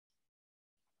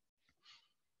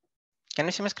Can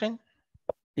you see my screen?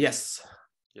 Yes.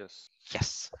 Yes.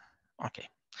 Yes. Okay.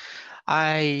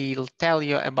 I'll tell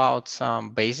you about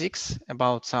some basics,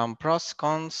 about some pros,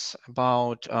 cons,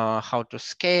 about how to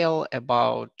scale,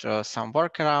 about some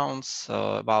workarounds,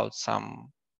 about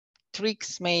some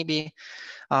tricks maybe.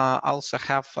 Also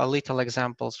have a little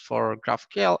examples for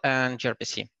GraphQL and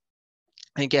gRPC.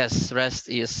 I guess REST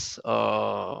is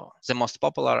the most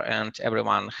popular and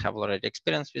everyone have already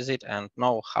experience with it and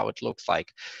know how it looks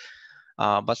like.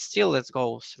 But still, let's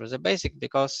go through the basic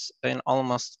because in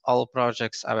almost all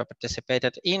projects I've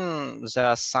participated in, there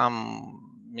are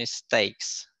some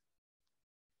mistakes.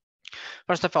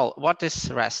 First of all, what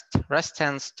is REST? REST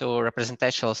stands to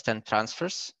Representational State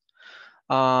Transfers.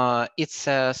 It's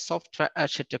a software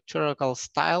architectural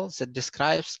style that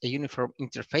describes a uniform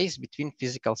interface between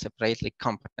physical separately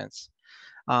components.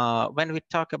 When we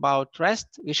talk about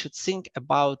REST, we should think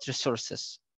about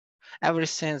resources.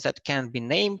 Everything that can be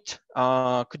named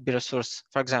could be resource.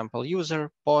 For example,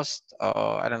 user, post,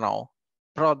 I don't know,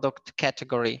 product,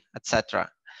 category, etc.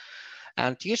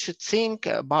 And you should think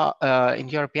about in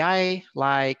your API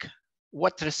like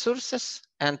what resources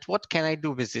and what can I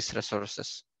do with these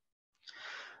resources.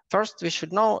 First, we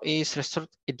should know is resource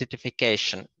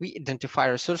identification. We identify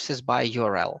resources by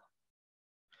URL.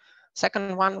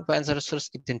 Second one, when the resource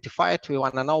identified, we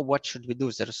want to know what should we do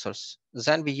with the resource.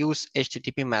 Then we use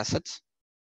HTTP methods,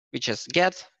 which is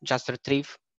get, just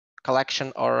retrieve,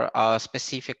 collection or a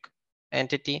specific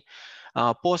entity,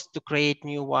 post to create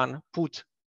new one, put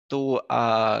to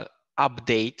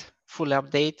update, full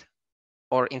update,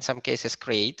 or in some cases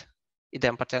create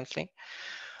idempotently.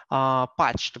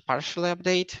 Patch to partially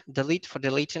update, delete for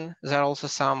deleting. There are also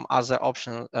some other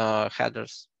option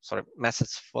headers, sorry,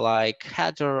 methods for like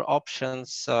header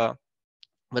options,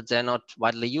 but they're not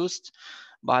widely used.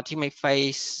 But you may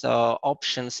face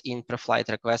options in pre-flight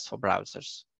requests for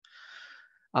browsers.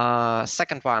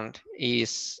 Second one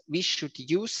is we should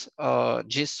use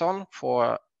JSON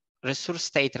for resource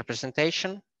state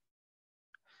representation.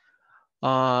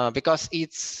 Because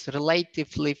it's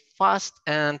relatively fast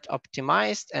and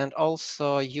optimized, and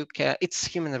also it's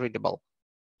human readable.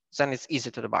 Then it's easy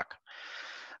to debug.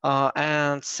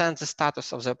 And send the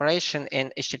status of the operation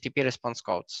in HTTP response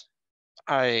codes.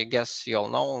 I guess you all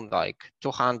know, like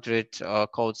 200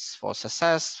 codes for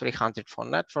CSS, 300 for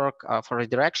network, for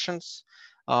redirections,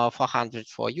 400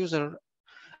 for user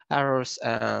errors,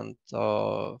 and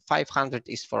 500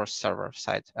 is for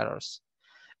server-side errors.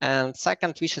 And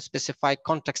second, we should specify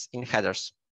context in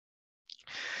headers.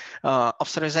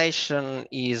 Authorization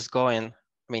is going,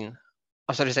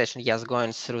 authorization, yes,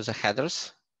 going through the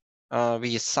headers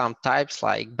with some types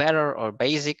like bearer or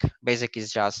basic. Basic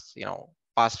is just,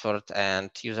 password and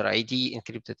user ID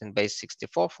encrypted in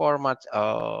base64 format.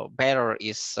 Bearer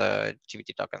is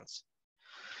GVT tokens.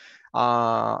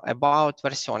 About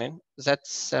versioning,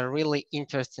 that's a really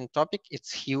interesting topic.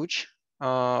 It's huge,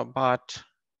 but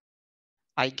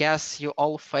I guess you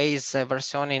all face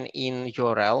versioning in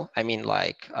URL. I mean,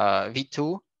 like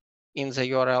v2 in the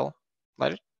URL,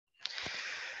 right?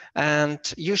 And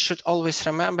you should always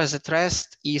remember that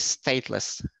REST is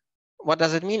stateless. What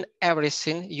does it mean?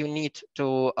 Everything you need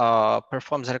to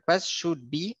perform the request should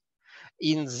be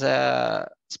in the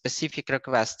specific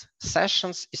request.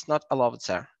 Sessions is not allowed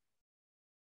there.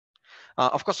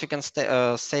 Of course, you can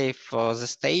save the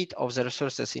state of the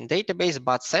resources in database,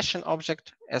 but session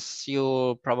object, as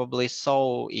you probably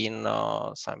saw in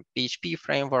some PHP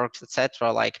frameworks,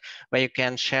 etc., like where you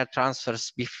can share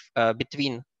transfers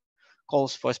between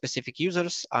calls for specific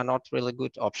users, are not really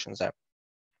good options there.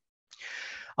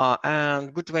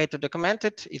 And good way to document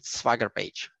it, it's Swagger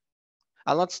page.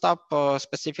 I'll not stop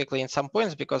specifically in some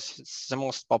points because it's the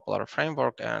most popular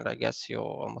framework, and I guess you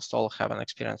almost all have an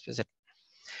experience with it.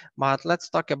 But let's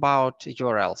talk about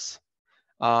URLs.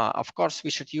 Of course, we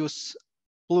should use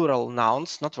plural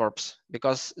nouns, not verbs,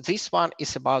 because this one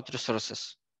is about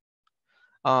resources.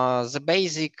 The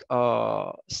basic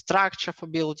structure for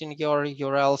building your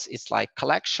URLs is like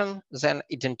collection, then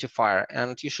identifier.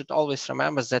 And you should always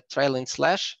remember that trailing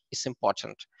slash is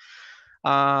important.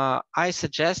 I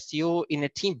suggest you in a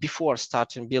team before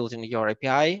starting building your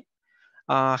API,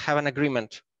 have an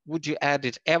agreement. Would you add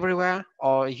it everywhere,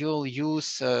 or you'll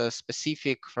use a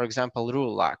specific, for example,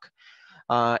 rule lock?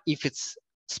 If it's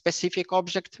specific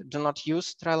object, do not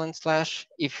use trailing slash.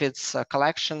 If it's a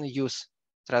collection, use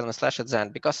trailing slash at the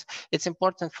end, because it's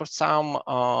important for some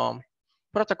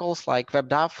protocols like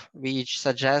WebDAV, which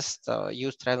suggest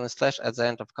use trailing slash at the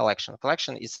end of collection.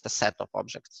 Collection is a set of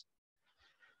objects.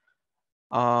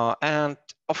 And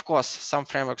of course, some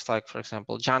frameworks like, for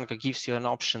example, Django gives you an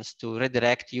options to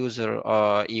redirect user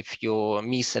if you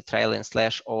miss a trailing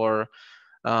slash or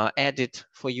edit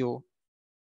for you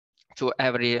to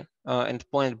every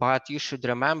endpoint. But you should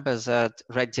remember that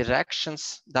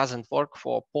redirections doesn't work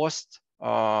for post,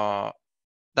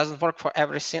 doesn't work for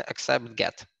everything except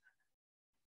get.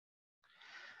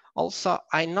 Also,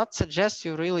 I not suggest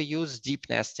you really use deep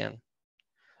nesting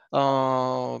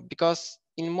because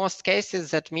in most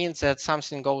cases that means that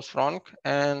something goes wrong,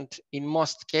 and in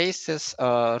most cases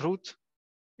root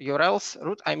URLs,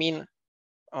 I mean,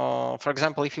 for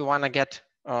example, if you want to get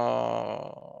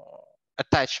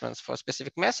attachments for a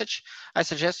specific message, I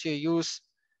suggest you use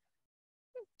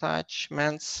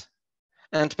attachments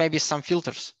and maybe some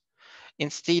filters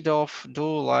instead of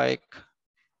do like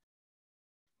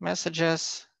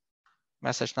messages,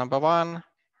 message number 1,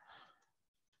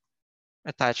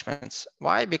 attachments.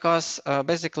 Why? Because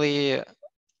basically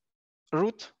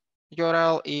root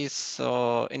URL is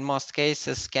in most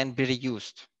cases can be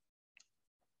reused.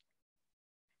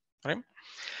 Right?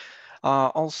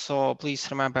 Also, please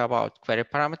remember about query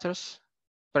parameters.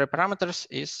 Query parameters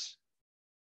is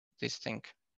this thing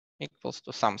equals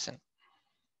to something.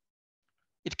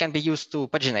 It can be used to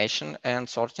pagination and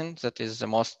sorting. That is the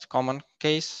most common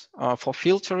case for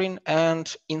filtering.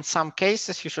 And in some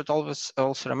cases, you should always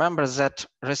also remember that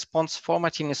response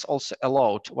formatting is also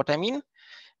allowed. What I mean,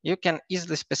 you can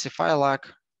easily specify like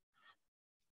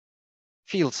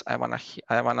fields I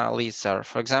wanna list there.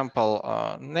 For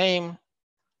example, name,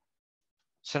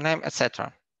 surname,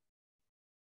 etc.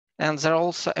 And there's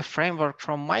also a framework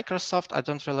from Microsoft. I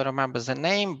don't really remember the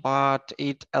name, but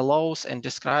it allows and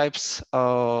describes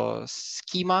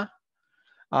schema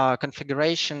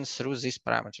configurations through these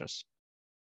parameters.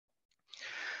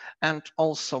 And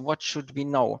also, what should we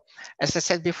know? As I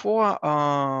said before,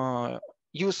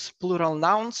 use plural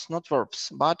nouns, not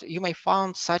verbs, but you may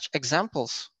find such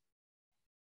examples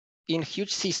in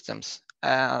huge systems.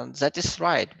 And that is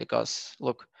right, because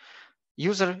look,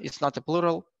 user is not a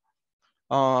plural.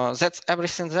 That's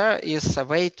everything there is a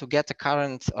way to get a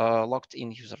current logged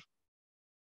in user.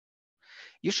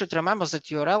 You should remember that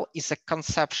URL is a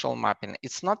conceptual mapping.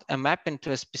 It's not a mapping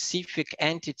to a specific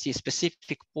entity,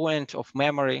 specific point of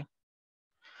memory.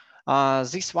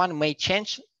 This one may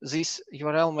change. This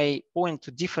URL may point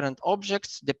to different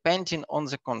objects depending on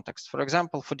the context. For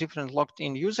example, for different logged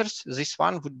in users, this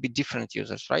one would be different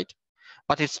users, right?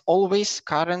 But it's always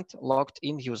current logged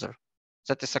in user.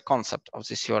 That is a concept of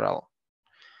this URL.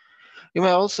 You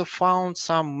may also find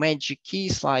some magic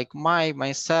keys like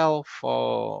myself,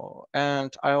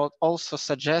 and I would also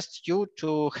suggest you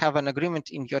to have an agreement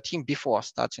in your team before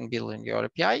starting building your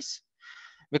APIs,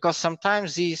 because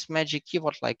sometimes these magic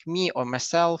keywords like me or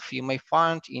myself, you may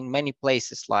find in many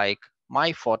places like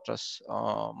my photos,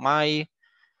 my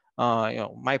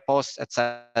posts,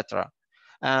 etc.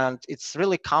 And it's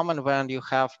really common when you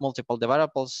have multiple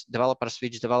developers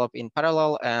which develop in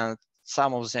parallel, and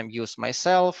some of them use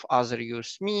myself, others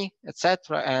use me,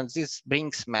 etc. And this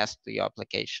brings mess to your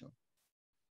application.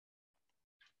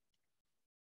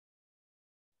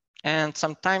 And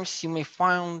sometimes you may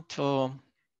find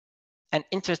an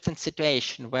interesting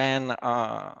situation when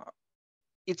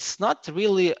it's not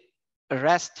really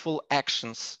RESTful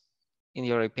actions in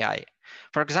your API.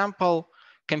 For example,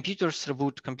 computers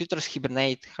reboot, computers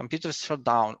hibernate, computers shut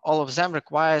down. All of them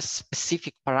require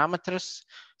specific parameters,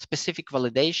 specific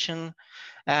validation,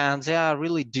 and they are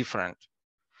really different.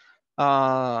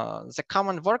 The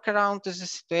common workaround to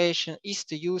this situation is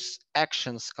to use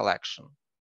actions collection,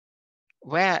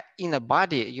 where in a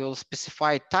body you'll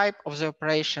specify type of the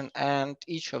operation, and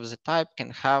each of the type can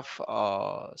have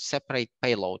a separate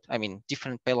payload, I mean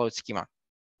different payload schema.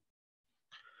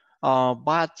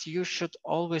 But you should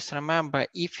always remember,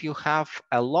 if you have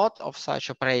a lot of such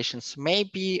operations,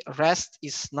 maybe REST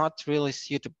is not really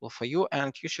suitable for you,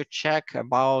 and you should check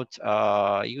about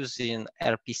using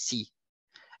RPC.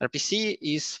 RPC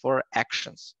is for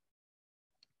actions.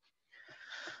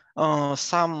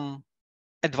 Some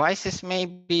advices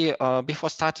maybe before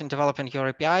starting developing your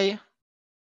API,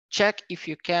 check if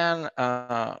you can,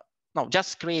 no,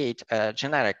 just create a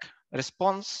generic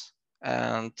response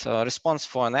and response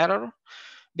for an error,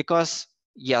 because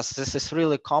yes, this is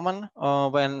really common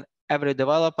when every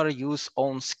developer use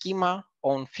own schema,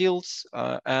 own fields,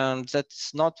 and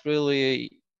that's not really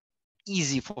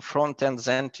easy for front end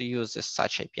then to use this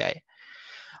such API.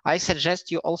 I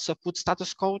suggest you also put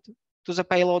status code to the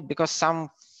payload, because some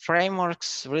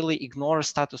frameworks really ignore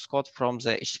status code from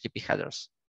the HTTP headers.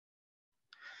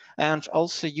 And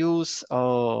also use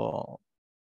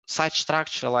such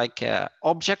structure like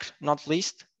object, not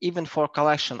list. even for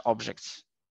collection objects.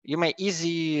 You may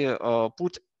easily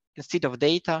put instead of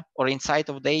data or inside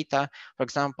of data. For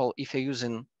example, if you're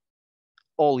using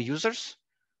all users,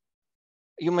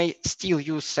 you may still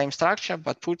use same structure,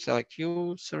 but put like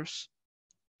users.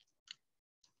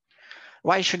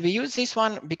 Why should we use this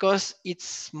one? Because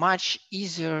it's much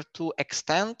easier to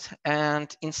extend.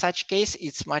 And in such case,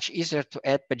 it's much easier to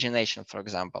add pagination, for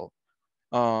example.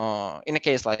 In a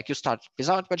case like you start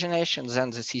without pagination,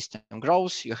 then the system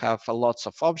grows, you have lots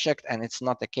of objects, and it's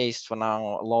not the case for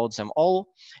now load them all.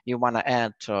 You want to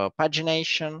add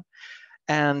pagination,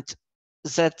 and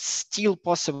that's still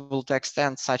possible to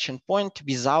extend such endpoint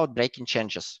without breaking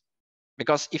changes.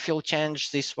 Because if you'll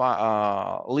change this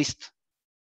root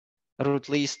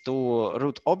list to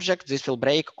root object, this will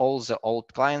break all the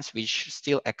old clients which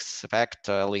still expect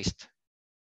a list.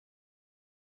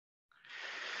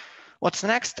 What's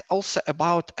next? Also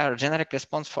about error, generic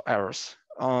response for errors.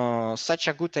 Such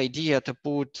a good idea to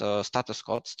put status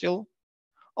code still.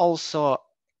 Also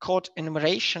code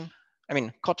enumeration,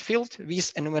 code field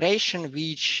with enumeration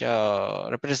which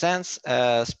represents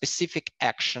a specific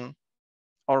action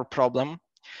or problem.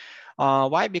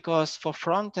 Why? Because for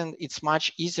frontend, it's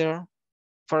much easier,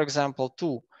 for example,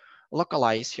 to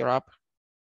localize your app.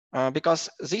 Because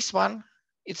this one,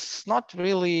 it's not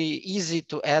really easy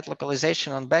to add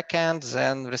localization on backend,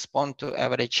 then respond to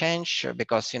every change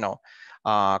because,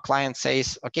 client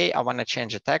says, okay, I want to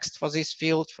change the text for this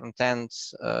field. Frontend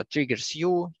triggers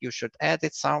you should add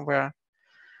it somewhere.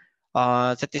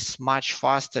 That is much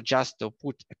faster just to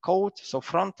put a code. So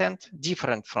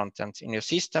different frontend in your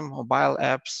system, mobile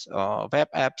apps, web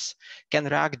apps can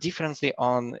react differently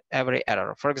on every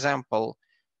error. For example,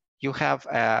 you have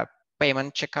a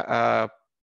payment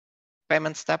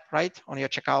step, right, on your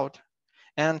checkout,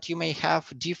 and you may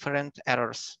have different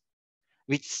errors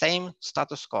with same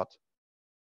status code.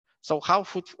 So how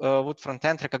would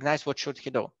frontend recognize what should he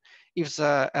do? If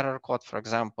the error code, for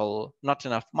example, not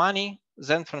enough money,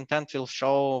 then frontend will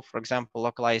show, for example,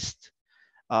 localized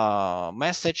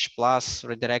message plus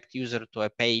redirect user to a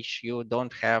page. You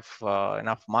don't have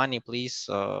enough money, please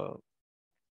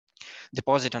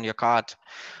deposit on your card.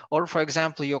 Or for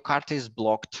example, your card is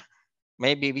blocked.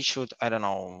 Maybe we should, I don't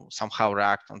know, somehow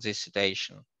react on this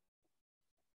situation.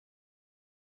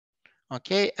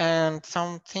 Okay, and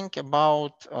something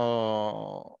about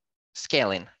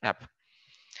scaling app.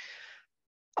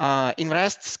 In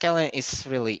REST, scaling is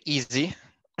really easy.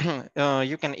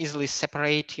 You can easily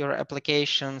separate your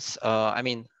applications.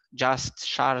 Just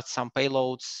shard some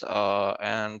payloads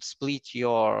and split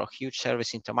your huge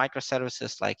service into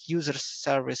microservices like user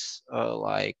service,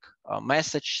 like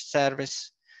message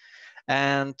service.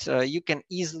 And you can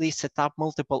easily set up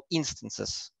multiple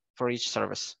instances for each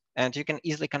service. And you can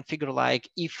easily configure, like,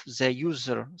 if the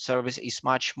user service is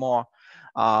much more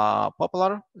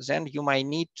popular, then you might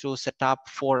need to set up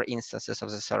 4 instances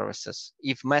of the services.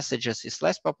 If messages is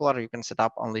less popular, you can set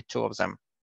up only 2 of them.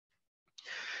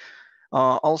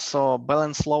 Also,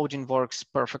 balance loading works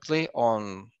perfectly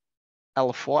on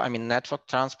L4, network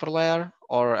transfer layer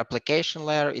or application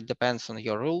layer. It depends on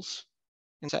your rules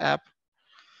in the app.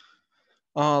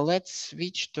 Let's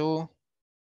switch to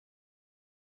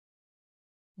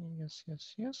yes.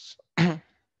 Yeah.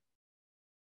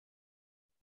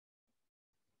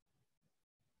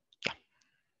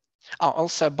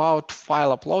 Also about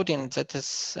file uploading, that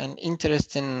is an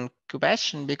interesting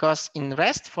question because in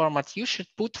REST format, you should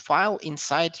put file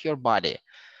inside your body.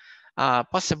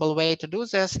 Possible way to do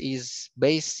this is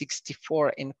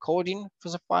base64 encoding for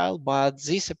the file, but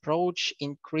this approach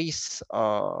increase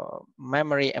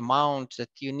memory amount that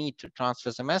you need to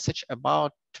transfer the message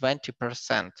about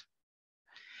 20%.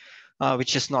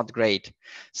 Which is not great.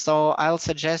 So I'll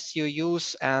suggest you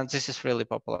use, and this is really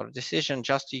popular decision,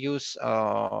 just to use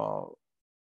for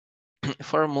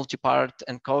multi-part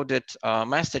encoded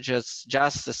messages,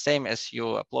 just the same as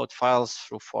you upload files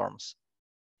through forms.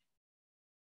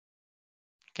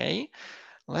 Okay,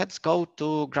 let's go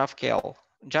to GraphQL.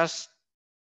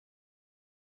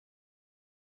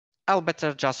 I'll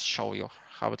better just show you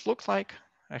how it looks like.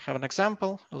 I have an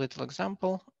example, a little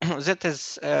example. That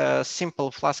is a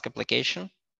simple Flask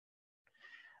application.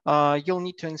 You'll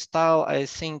need to install, I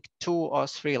think, 2 or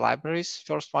 3 libraries.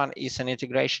 First one is an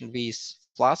integration with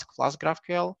Flask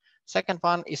GraphQL. Second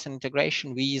one is an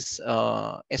integration with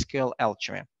SQL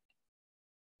Alchemy.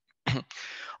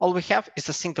 All we have is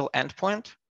a single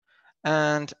endpoint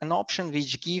and an option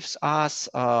which gives us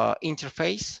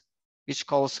interface, which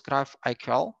calls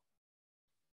GraphQL.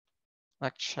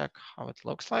 Let's check how it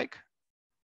looks like.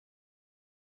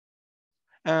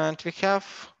 And we have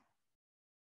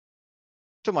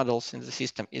two models in the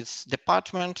system. It's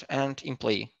department and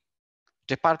employee.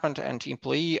 Department and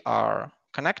employee are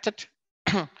connected,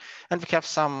 and we have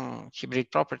some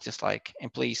hybrid properties like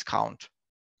employees count.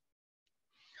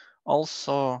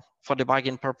 Also, for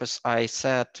debugging purpose, I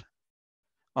set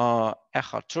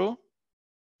echo true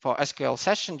for SQL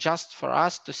session just for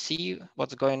us to see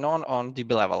what's going on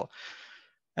DB level.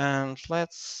 And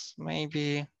let's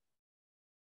maybe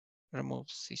remove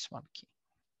this one key.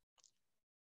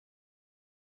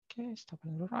 Okay, stop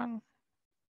and run.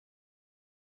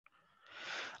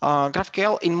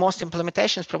 GraphQL in most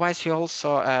implementations provides you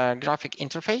also a graphic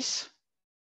interface.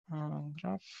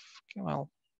 GraphQL,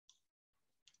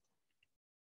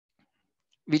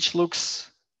 which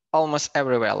looks almost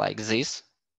everywhere like this.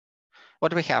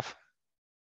 What we have?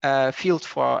 A field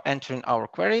for entering our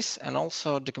queries and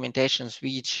also documentations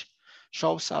which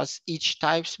shows us each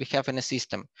types we have in a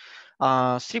system.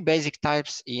 Three basic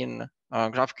types in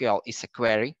GraphQL is a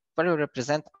query. Query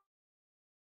represent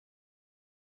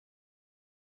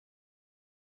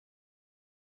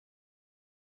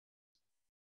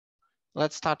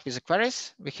Let's start with the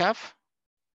queries. We have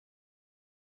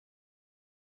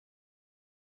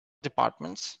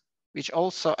departments, which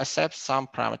also accept some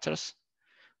parameters.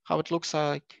 How it looks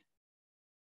like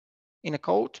in a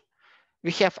code.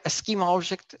 We have a schema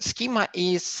object. Schema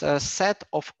is a set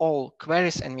of all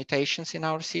queries and mutations in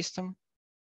our system.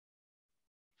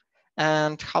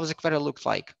 And how the query looks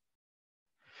like.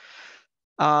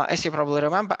 As you probably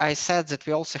remember, I said that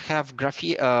we also have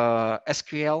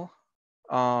SQL,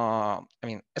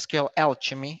 SQL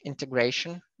alchemy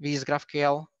integration with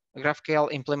GraphQL.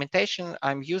 GraphQL implementation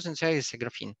I'm using there is a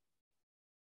Graphene,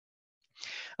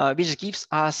 which gives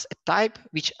us a type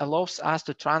which allows us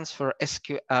to transfer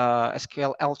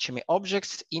SQL alchemy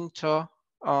objects into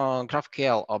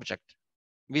GraphQL object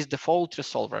with default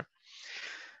resolver.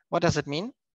 What does it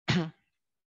mean?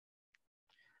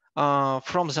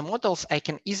 From the models, I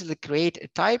can easily create a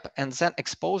type and then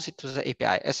expose it to the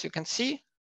API. As you can see,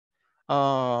 there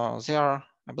are,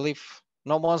 I believe,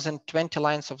 no more than 20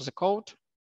 lines of the code,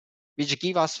 which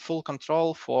give us full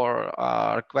control for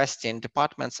requesting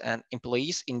departments and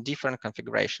employees in different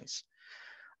configurations.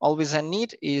 All we then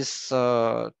need is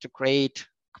to create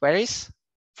queries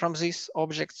from these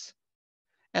objects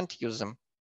and use them.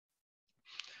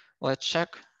 Let's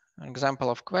check an example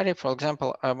of query. For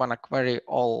example, I want to query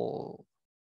all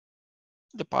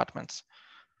departments.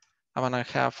 I want to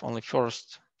have only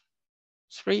first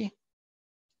three.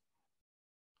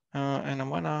 And I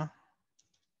want to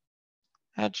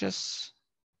edges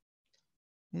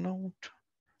node.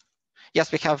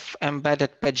 Yes, we have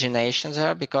embedded pagination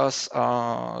there because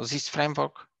this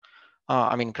framework,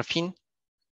 Graphene,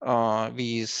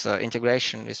 with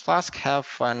integration with Flask, have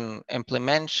an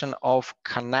implementation of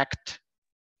Connect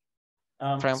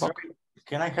framework. Sorry,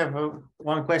 can I have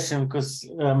one question? Because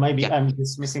maybe I'm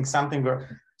just missing something.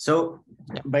 So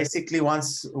basically,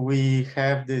 once we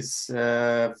have this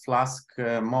Flask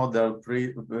model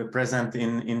present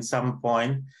in some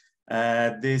point,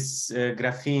 this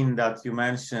Graphene that you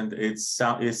mentioned, is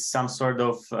some sort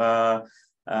of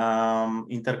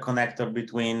interconnector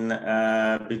between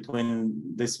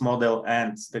this model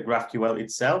and the GraphQL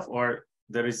itself, or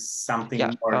there is something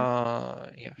more?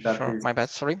 Sure. My bad.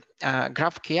 Sorry.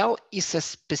 GraphQL is a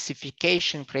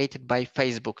specification created by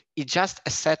Facebook. It's just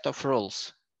a set of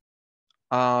rules.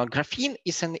 Graphene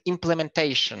is an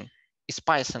implementation. It's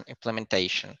Python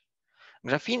implementation.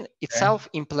 Graphene itself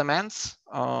implements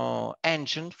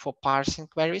engine for parsing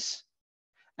queries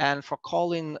and for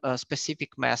calling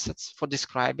specific methods for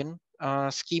describing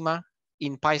schema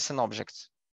in Python objects.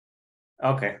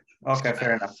 Okay. Okay.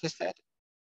 Fair enough.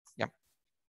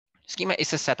 Schema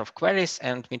is a set of queries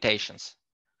and mutations.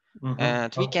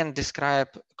 And we can describe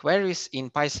queries in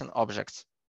Python objects.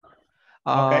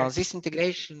 This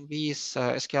integration with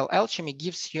SQL Alchemy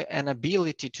gives you an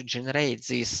ability to generate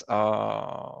this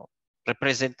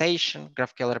representation,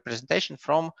 GraphQL representation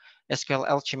from SQL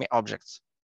Alchemy objects.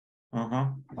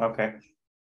 Okay.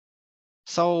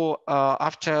 So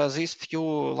after these few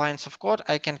lines of code,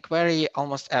 I can query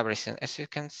almost everything. As you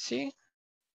can see,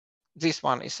 this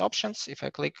one is options. If I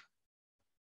click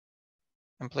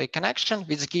employee connection,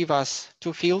 which give us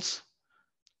two fields.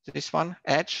 This one,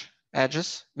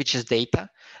 edges, which is data.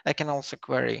 I can also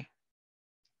query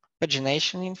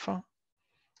pagination info.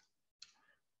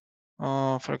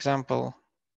 For example,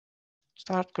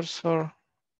 start cursor,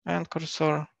 end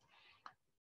cursor,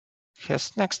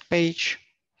 has next page,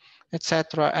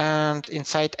 etc. And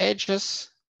inside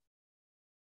edges,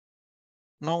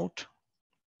 node,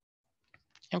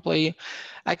 employee,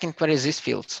 I can query these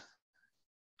fields.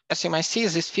 As you might see,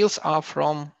 these fields are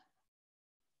from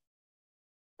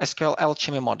SQL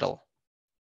alchemy model.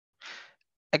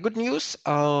 A good news,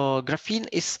 Graphene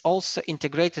is also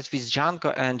integrated with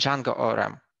Django and Django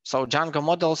ORM. So Django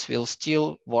models will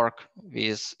still work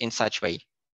in such way.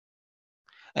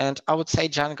 And I would say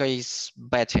Django is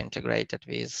better integrated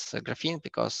with Graphene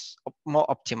because more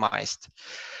optimized.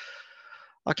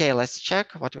 Okay, let's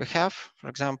check what we have. For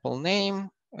example, name,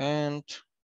 and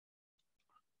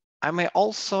I may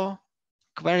also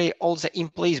query all the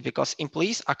employees because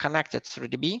employees are connected through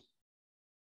DB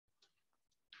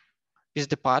with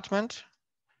department,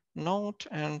 node,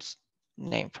 and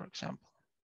name, for example.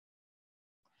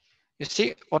 You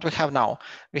see what we have now.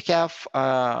 We have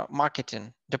a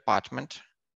marketing department,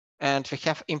 and we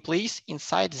have employees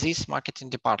inside these marketing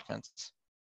departments.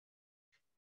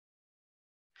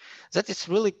 That is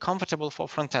really comfortable for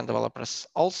front-end developers.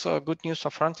 Also, good news for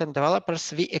front-end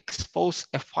developers, we expose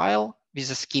a file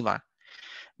with a schema,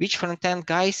 which front-end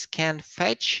guys can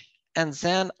fetch and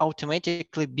then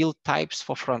automatically build types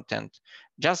for front-end.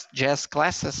 Just JS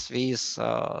classes with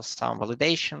some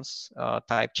validations,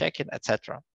 type checking,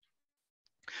 etc.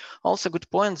 Also, good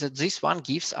point that this one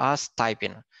gives us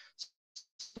typing.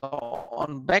 So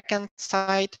on backend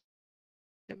side,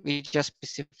 we just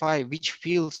specify which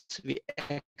fields we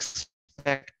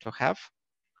expect to have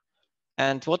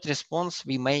and what response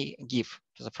we may give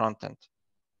to the front end.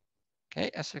 Okay,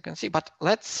 as you can see, but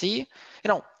let's see,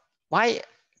 why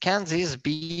can this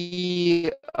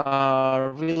be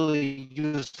really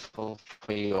useful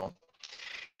for you?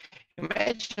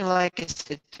 Imagine like a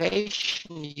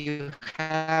situation you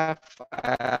have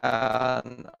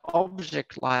an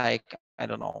object like, I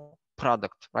don't know,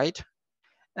 product, right?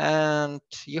 And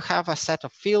you have a set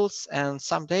of fields and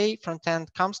someday front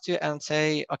end comes to you and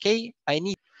say, okay, I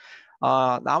need,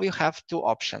 now you have two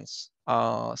options.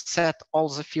 Set all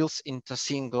the fields into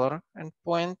singular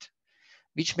endpoint,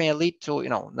 which may lead to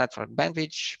network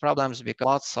bandwidth problems because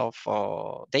lots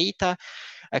of data,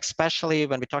 especially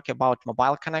when we talk about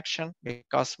mobile connection,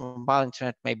 because mobile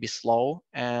internet may be slow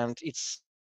and it's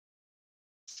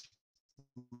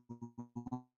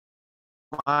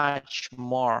much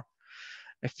more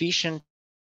efficient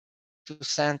to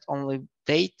send only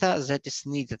data that is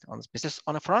needed on the business.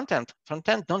 On a front end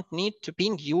don't need to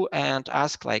ping you and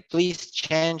ask like, please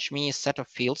change me a set of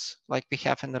fields like we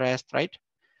have in the REST, right?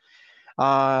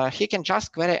 He can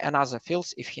just query another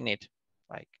fields if he need,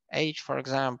 like age, for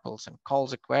example, and call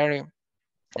the query,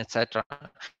 etc.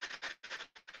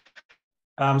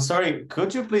 I'm sorry,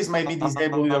 could you please maybe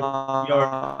disable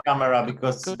your camera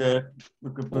because the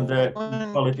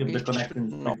quality of the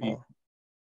connection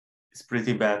is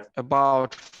pretty bad.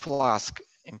 About Flask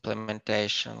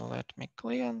implementation, let me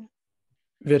clear.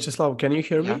 Viacheslav, can you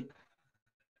hear me?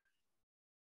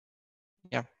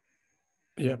 Yeah.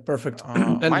 Yeah, perfect.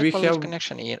 And we have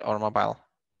connection in or mobile.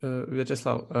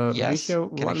 Viacheslav, yes. We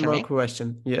have one more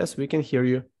question. Yes, we can hear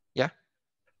you. Yeah.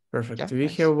 Perfect. Yeah, we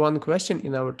have one question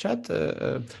in our chat.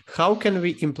 How can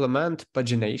we implement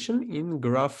pagination in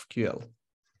GraphQL?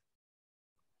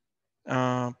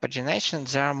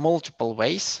 Pagination, there are multiple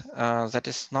ways that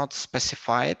is not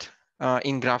specified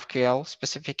in GraphQL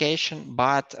specification,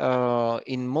 but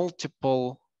in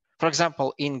multiple, for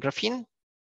example, in Graphene,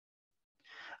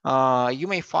 you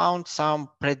may find some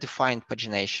predefined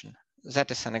pagination.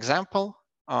 That is an example.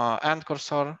 End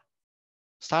cursor,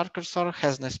 start cursor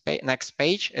has next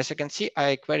page. As you can see,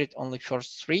 I queried only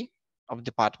first 3 of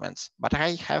departments, but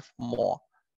I have more.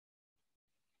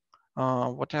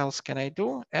 What else can I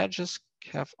do? Edges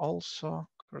have also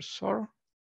cursor.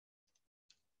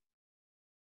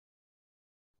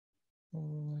 Let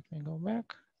me go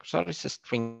back. Cursor is a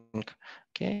string.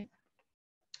 Okay.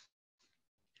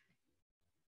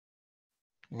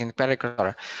 You can query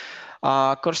cursor.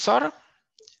 Cursor.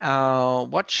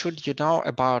 What should you know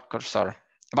about cursor?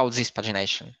 About this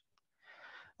pagination?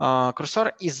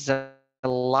 Cursor is the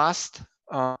last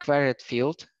queried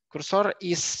field. Cursor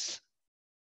is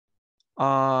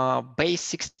base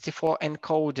 64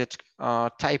 encoded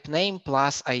type name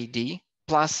plus ID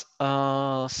plus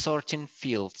 13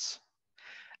 fields.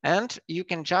 And you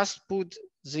can just put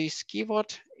this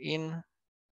keyword in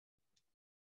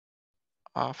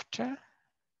after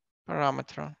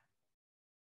parameter.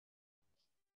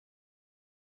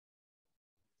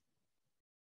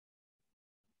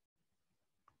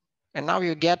 And now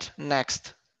you get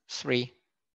next 3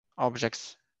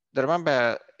 objects.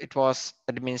 Remember, it was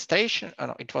administration,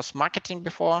 no, it was marketing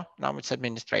before, now it's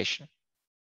administration.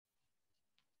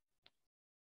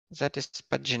 That is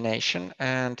pagination,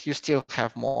 and you still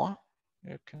have more.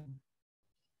 You can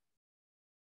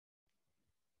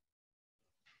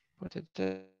put it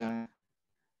there.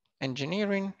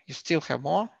 Engineering, you still have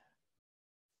more.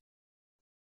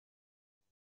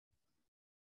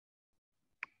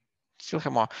 still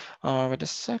have more. Wait a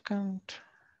second.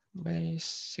 Base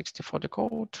 64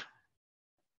 decode.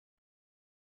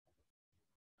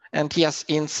 And yes,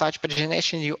 in such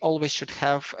pagination, you always should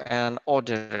have an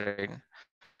ordering.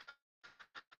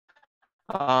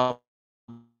 But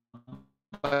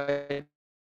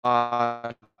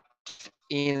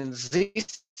in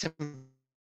this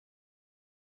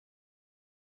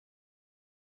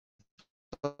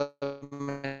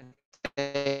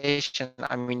implementation,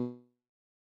 I mean,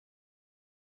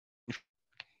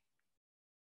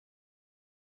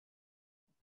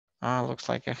 looks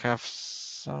like I have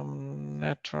some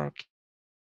network.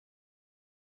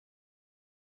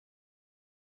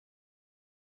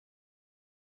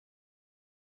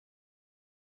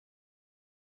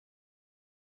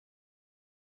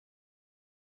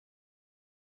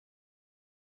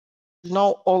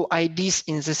 Now all IDs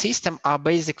in the system are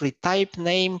basically type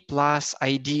name plus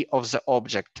ID of the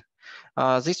object.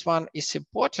 This one is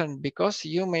important because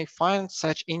you may find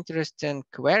such interesting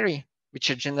query which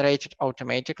are generated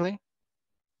automatically.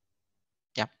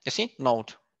 Yeah, you see,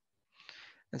 node.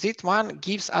 This one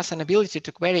gives us an ability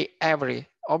to query every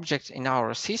object in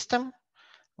our system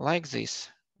like this.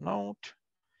 Node.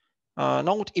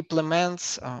 Node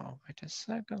implements, wait a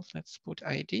second, let's put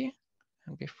ID.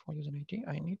 And before using ID,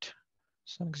 I need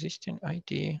some existing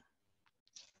ID.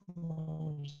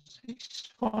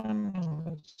 This one,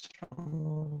 let's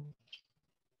remove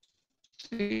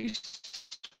this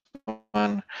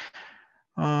one.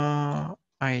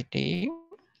 ID,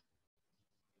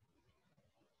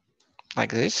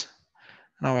 like this.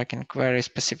 Now I can query a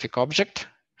specific object.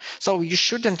 So you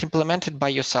shouldn't implement it by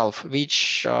yourself,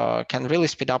 which can really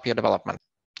speed up your development.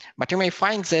 But you may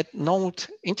find that Node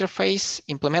interface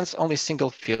implements only single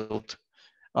field,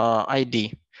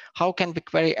 ID. How can we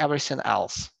query everything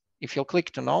else? If you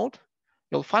click to Node,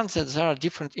 you'll find that there are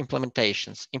different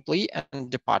implementations, employee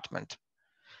and department.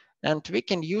 And we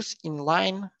can use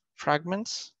inline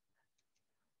fragments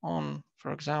on,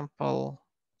 for example,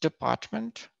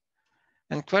 department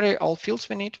and query all fields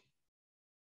we need.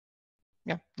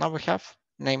 Yeah, now we have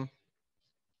name.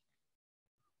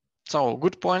 So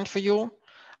good point for you.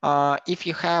 If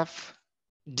you have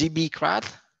db_crat,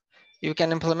 you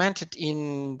can implement it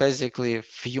in basically a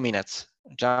few minutes,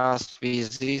 just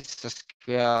with this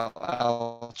SQL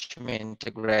alchemy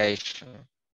integration.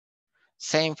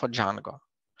 Same for Django.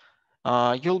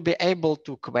 You'll be able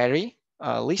to query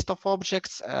a list of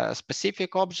objects, a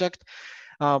specific object,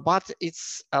 but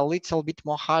it's a little bit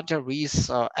more harder with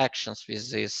actions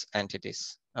with these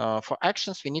entities. For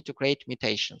actions, we need to create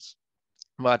mutations.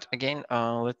 But again,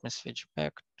 let me switch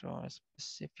back to a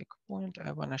specific point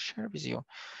I want to share with you.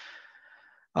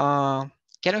 Can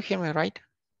you hear me right?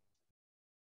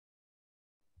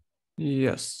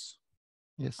 Yes.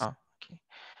 Yes. Oh,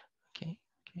 okay.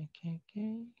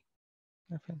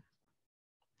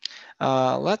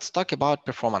 Let's talk about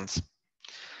performance.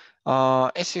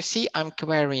 As you see, I'm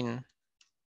querying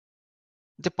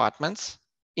departments.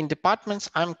 In departments,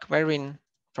 I'm querying,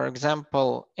 for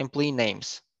example, employee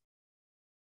names.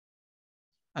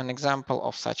 An example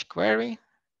of such query.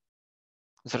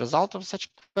 The result of such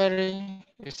query,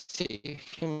 you see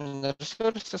human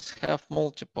resources have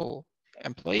multiple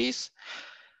employees.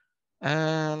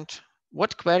 And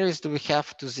what queries do we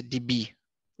have to the DB?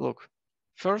 Look,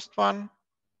 first one,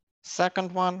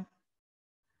 second one,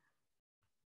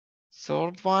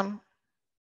 third one,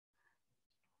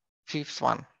 fifth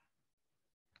one,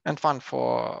 and one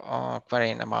for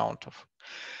querying amount of.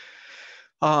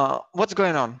 What's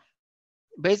going on?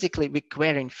 Basically, we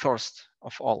querying first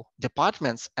of all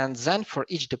departments, and then for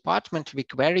each department, we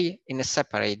query in a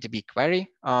separate DB query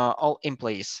all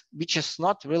employees, which is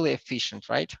not really efficient,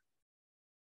 right?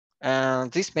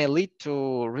 And this may lead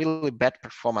to really bad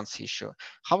performance issue.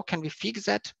 How can we fix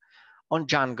that? On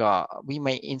Django, we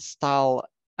may install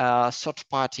a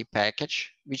third-party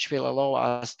package, which will allow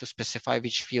us to specify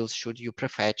which fields should you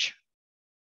prefetch.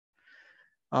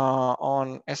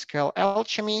 On SQL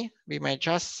Alchemy, we may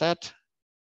just set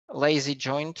lazy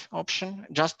joint option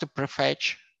just to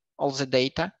prefetch all the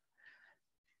data.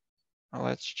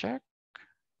 Let's check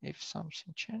if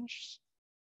something changes.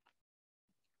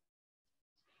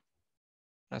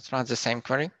 Let's run the same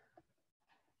query.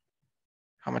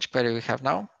 How much query we have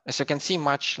now? As you can see,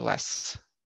 much less.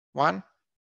 1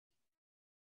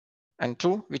 and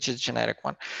 2, which is generic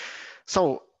one.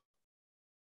 So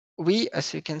we,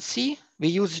 as you can see, we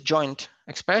use joint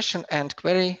expression and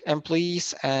query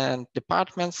employees and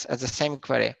departments as the same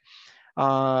query.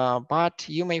 But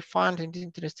you may find an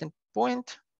interesting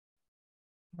point.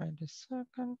 Wait a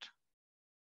second.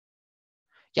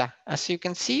 Yeah, as you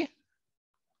can see,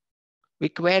 we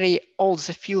query all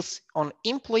the fields on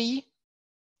employee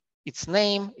its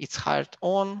name, its hired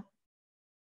on,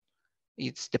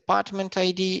 its department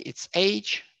ID, its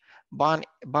age, but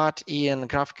in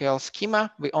GraphQL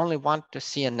schema, we only want to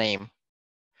see a name.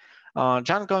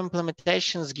 Django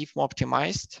implementations give more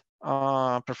optimized,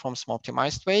 performs more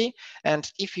optimized way.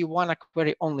 And if you want to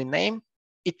query only name,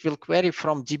 it will query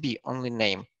from DB only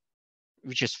name,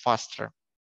 which is faster.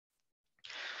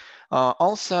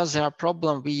 Also, there are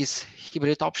problems with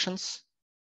hybrid options.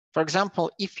 For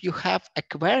example, if you have a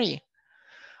query,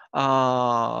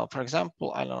 for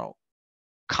example, I don't know,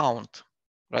 count,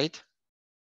 right?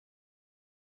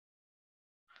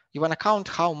 You want to count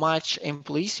how much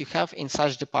employees you have in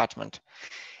such department.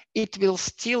 It will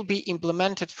still be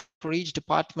implemented for each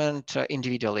department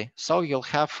individually. So you'll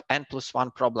have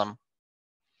n+1 problem.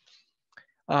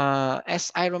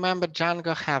 As I remember,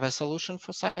 Django have a solution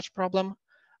for such problem.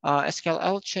 SQL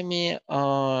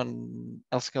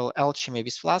Alchemy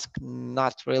with Flask,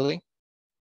 not really,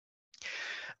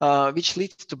 which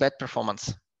leads to bad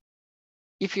performance.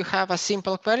 If you have a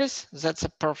simple queries, that's a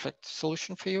perfect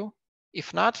solution for you.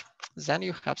 If not, then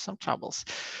you have some troubles.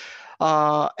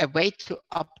 A way to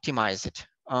optimize it.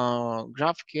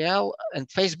 GraphQL and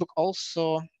Facebook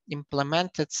also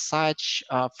implemented such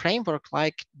framework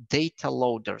like data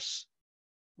loaders.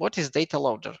 What is data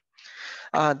loader?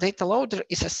 Data loader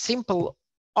is a simple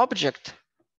object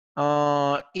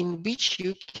in which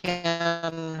you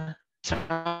can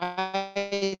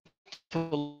try to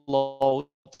load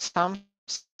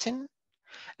something,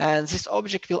 and this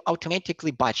object will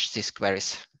automatically batch these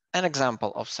queries. An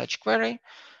example of such query,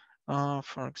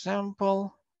 for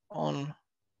example, on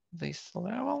this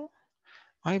level,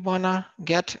 I wanna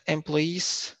get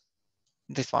employees,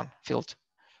 this one field.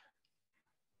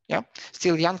 Yeah,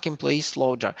 still young employees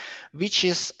loader, which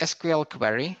is SQL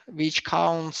query, which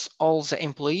counts all the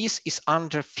employees is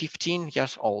under 15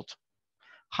 years old.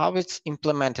 How it's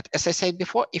implemented. As I said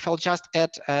before, if I'll just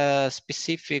add a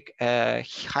specific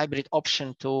hybrid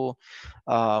option to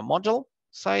model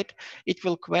side, it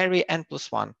will query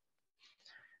n+1.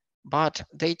 But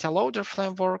data loader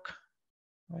framework,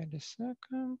 wait a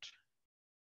second,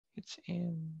 it's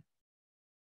in,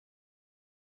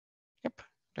 yep,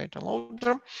 data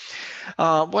loader.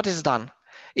 What is done?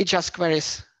 It just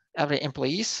queries every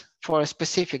employees for a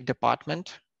specific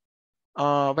department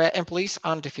where employees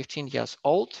under 15 years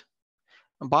old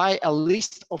by a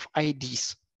list of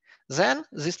IDs. Then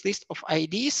this list of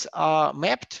IDs are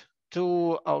mapped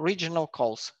to original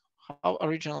calls. How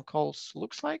original calls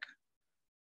looks like?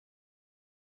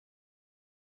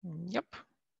 Yep.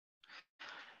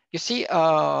 You see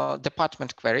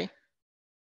department query.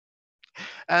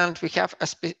 And we have a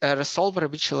resolver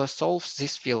which resolves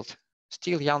this field.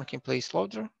 Still young employees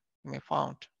loader. We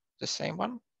found the same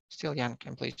one. Still young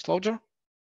employees loader.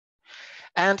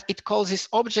 And it calls this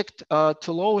object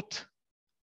to load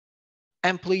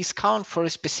employees count for a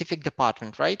specific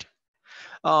department, right?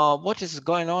 What is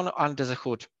going on under the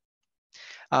hood?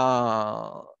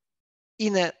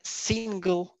 In a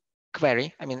single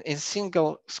query, I mean, in a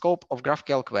single scope of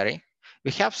GraphQL query,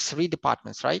 we have 3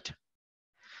 departments, right?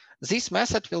 This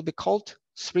method will be called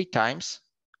 3 times.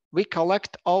 We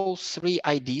collect all 3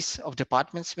 IDs of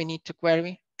departments we need to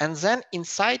query. And then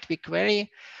inside we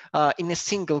query in a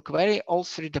single query all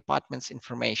 3 departments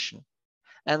information.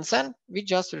 And then we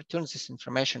just return this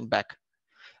information back.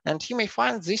 And you may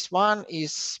find this one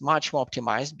is much more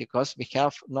optimized because we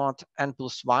have not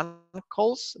n+1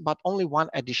 calls, but only 1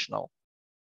 additional.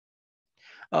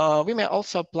 We may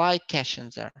also apply caching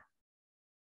there,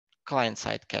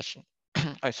 client-side caching.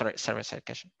 Oh, sorry, server-side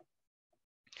caching.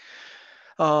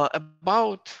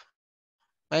 About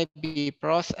maybe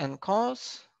pros and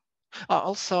cons.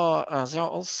 Also, there are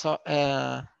also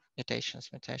mutations,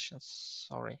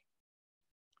 sorry.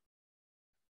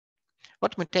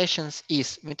 What mutations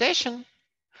is? Mutation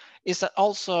is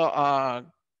also a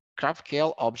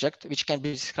GraphQL object which can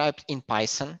be described in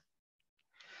Python.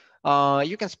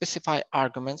 You can specify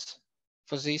arguments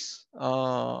for this,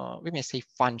 we may say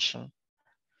function,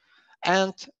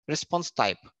 and response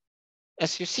type.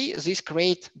 As you see, this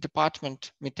create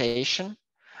department mutation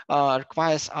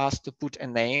requires us to put a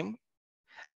name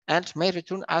and may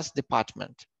return as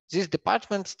department. This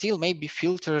department still may be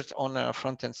filtered on a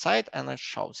front-end side, and I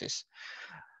show this.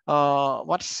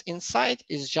 What's inside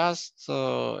is just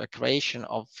a creation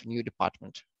of new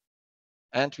department.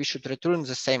 And we should return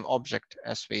the same object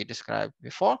as we described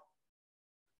before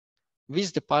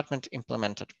with department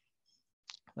implemented.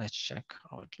 Let's check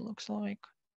how it looks like.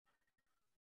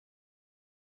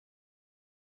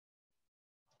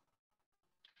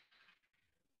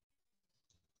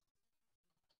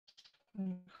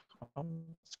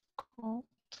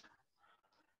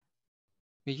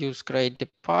 We use create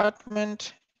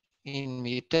department in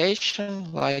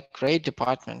mutation, like create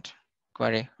department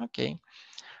query. Okay,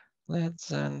 let's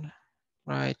then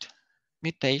write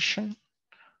mutation,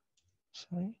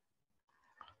 sorry,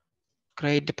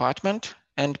 create department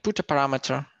and put a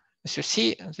parameter. As you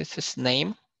see, this is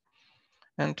name,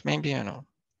 and maybe, you know,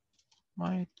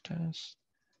 my test.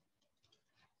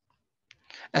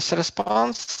 As a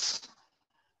response,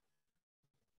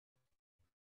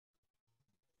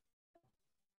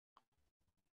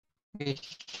 we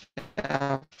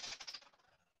have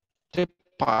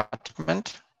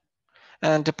department,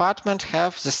 and department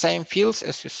have the same fields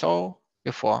as you saw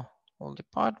before. All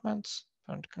departments,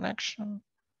 and connection,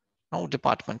 no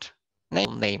department,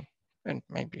 name, and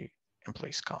maybe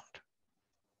employees count.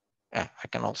 Yeah, I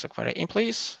can also query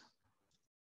employees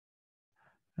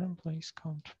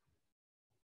count.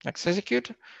 Next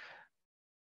execute.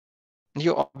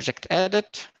 New object added.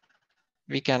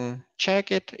 We can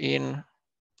check it in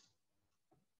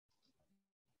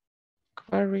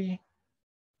query.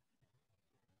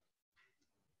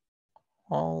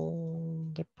 All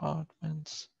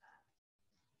departments.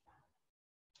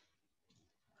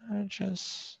 I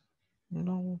just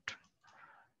note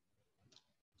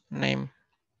name.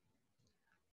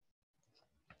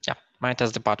 Yeah, my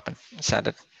test department is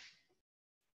added.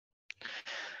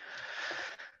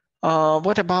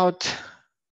 What about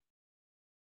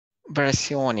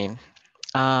versioning?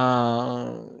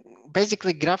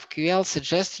 Basically, GraphQL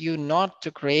suggests you not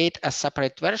to create a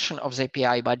separate version of the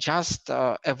API, but just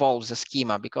evolve the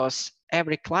schema, because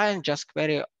every client just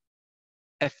query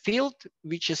a field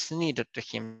which is needed to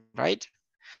him, right?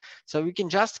 So we can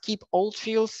just keep old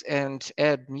fields and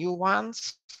add new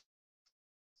ones.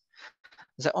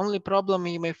 The only problem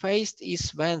you may face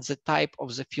is when the type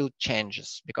of the field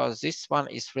changes, because this one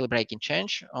is really breaking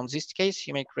change. On this case,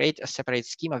 you may create a separate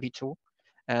schema v2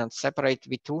 and separate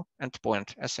v2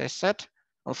 endpoint. As I said,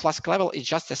 on Flask level, it's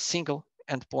just a single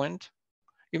endpoint.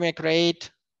 You may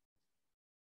create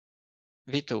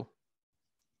v2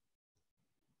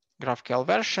 GraphQL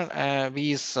version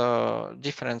with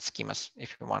different schemas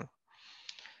if you want.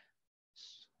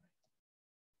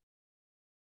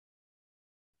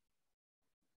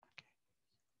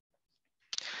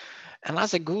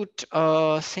 Another good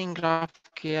thing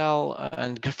GraphQL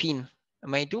and Graphene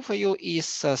may do for you is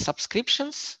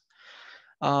subscriptions.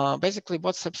 Basically,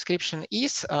 what subscription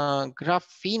is,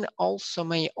 Graphene also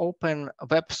may open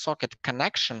WebSocket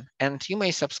connection, and you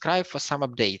may subscribe for some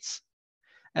updates.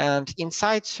 And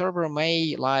inside server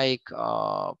may like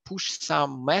push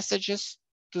some messages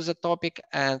to the topic,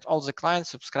 and all the clients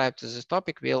subscribed to this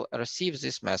topic will receive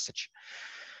this message.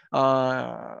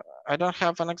 I don't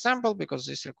have an example because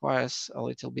this requires a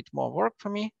little bit more work for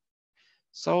me.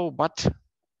 So, but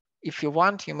if you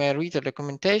want, you may read the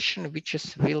documentation, which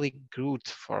is really good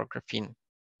for Graphene.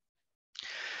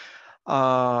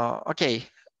 Okay,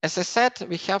 as I said,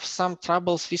 we have some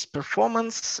troubles with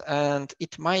performance, and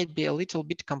it might be a little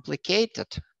bit complicated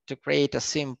to create a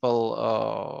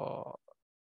simple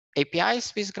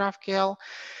APIs with GraphQL.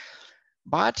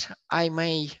 But I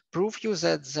may prove you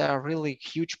that there are really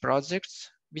huge projects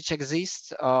which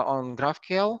exist on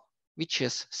GraphQL, which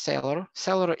is Sailor.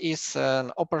 Sailor is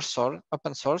an open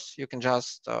source. You can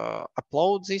just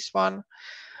upload this one.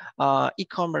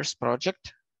 E-commerce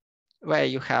project where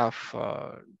you have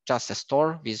just a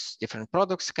store with different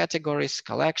products, categories,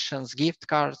 collections, gift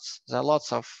cards. There are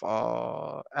lots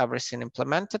of everything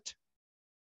implemented.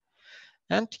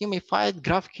 And you may find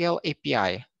GraphQL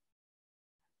API,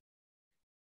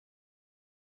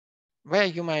 where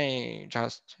you may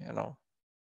just, you know,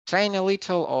 train a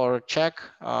little or check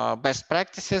best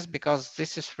practices, because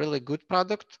this is really good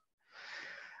product.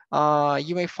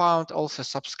 You may find also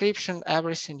subscription,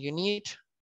 everything you need.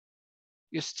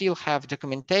 You still have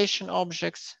documentation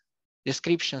objects,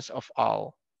 descriptions of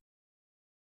all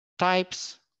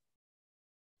types.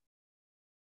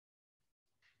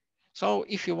 So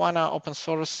if you want to open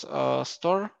source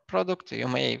store product, you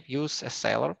may use a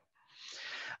Sailor.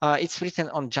 It's written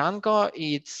on Django.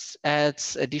 It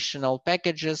adds additional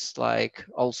packages like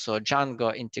also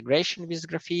Django integration with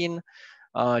Graphene,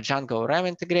 Django RAM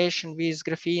integration with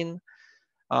Graphene.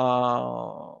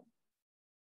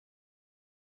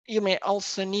 You may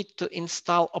also need to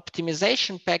install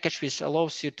optimization package, which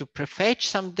allows you to prefetch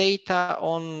some data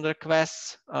on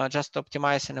requests, just to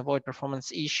optimize and avoid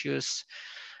performance issues,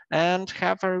 and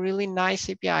have a really nice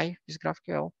API with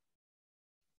GraphQL.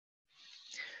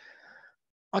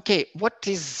 Okay, what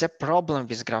is the problem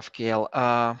with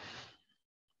GraphQL?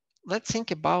 Let's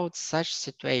think about such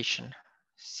situation.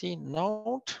 See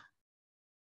node.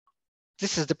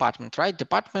 This is department, right?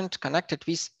 Department connected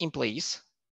with employees.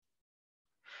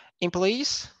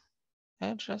 employees,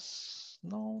 address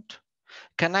node,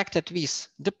 connected with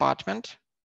department,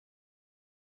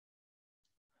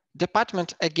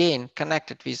 department again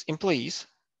connected with employees,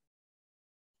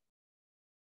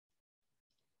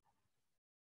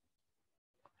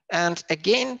 and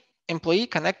again employee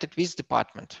connected with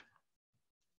department.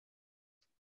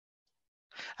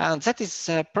 And that is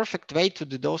a perfect way to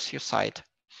DDoS your site.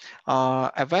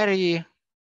 A very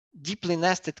deeply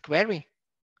nested query,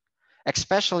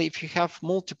 especially if you have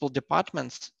multiple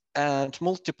departments and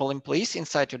multiple employees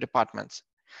inside your departments,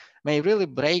 may really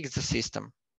break the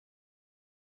system.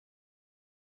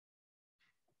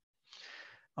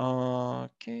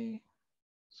 Okay,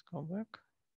 let's go back.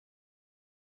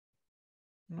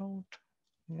 Node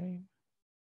name.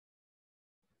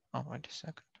 Oh, wait a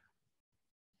second.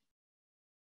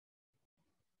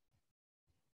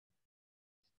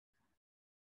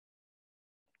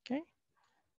 Okay.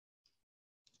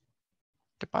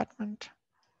 Department.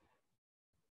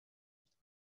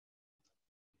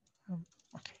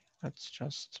 Okay, that's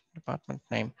just department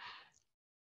name.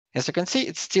 As you can see,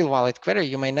 it's still valid query.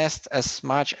 You may nest as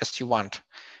much as you want.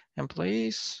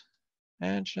 Employees,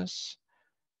 address,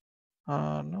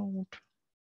 node,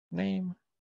 name.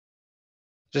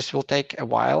 This will take a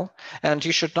while. And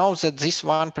you should know that this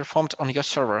one performed on your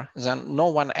server. Then no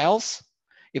one else,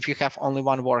 if you have only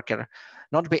one worker,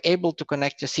 not be able to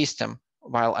connect your system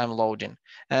while I'm loading.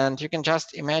 And you can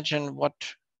just imagine what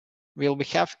will we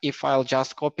have if I'll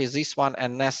just copy this one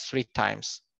and nest 3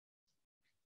 times.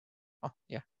 Oh,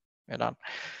 yeah, we're done.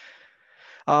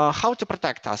 How to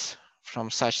protect us from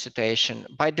such situation?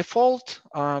 By default,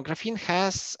 Graphene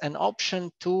has an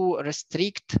option to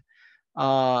restrict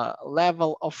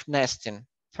level of nesting.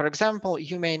 For example,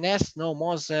 you may nest no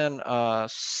more than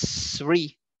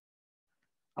 3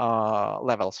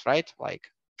 levels, right? Like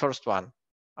first one,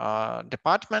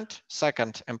 department,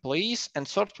 second, employees, and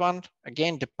third one,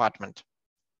 again, department,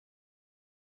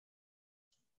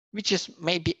 which is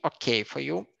maybe okay for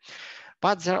you.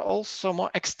 But there are also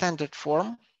more extended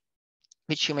form,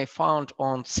 which you may find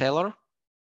on Seller,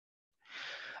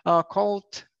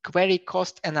 called query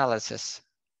cost analysis.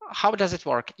 How does it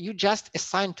work? You just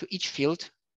assign to each field,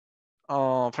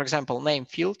 for example, name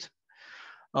field,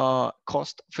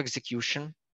 cost of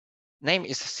execution. Name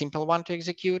is a simple one to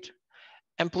execute.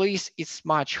 Employees is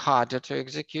much harder to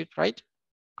execute, right?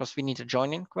 Because we need a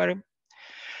joining query.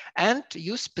 And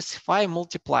you specify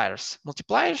multipliers.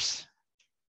 Multipliers,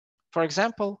 for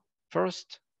example,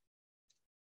 first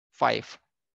 5.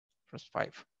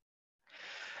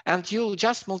 And you'll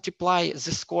just multiply the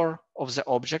score of the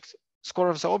object. Score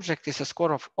of the object is a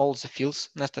score of all the fields,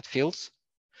 nested fields,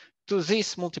 to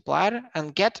this multiplier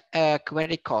and get a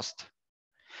query cost.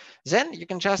 Then you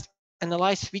can just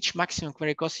analyze which maximum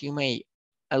query cost you may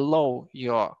allow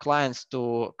your clients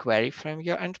to query from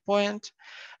your endpoint.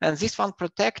 And this one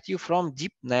protect you from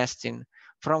deep nesting,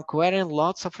 from querying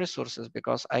lots of resources,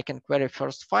 because I can query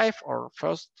first 5 or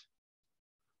first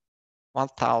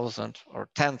 1,000 or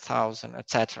 10,000,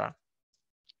 etc.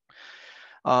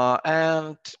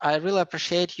 And I really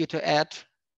appreciate you to add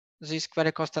this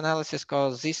query cost analysis,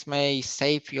 because this may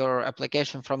save your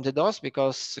application from DDoS,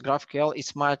 because GraphQL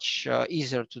is much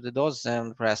easier to DDoS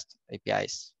than REST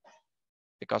APIs,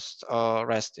 because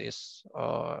REST is,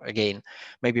 again,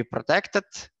 maybe protected.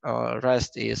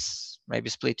 REST is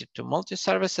maybe split into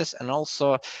multi-services, and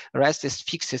also REST is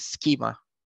fixed schema.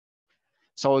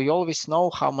 So you always know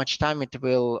how much time it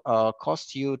will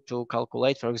cost you to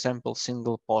calculate, for example,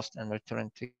 single post and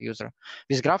return to user.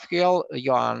 With GraphQL,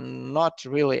 you are not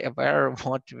really aware of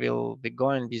what will be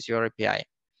going with your API.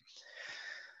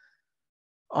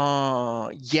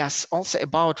 Yes, also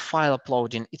about file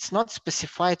uploading. It's not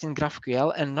specified in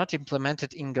GraphQL and not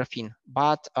implemented in Graphene,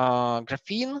 but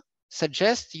Graphene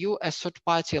suggests you a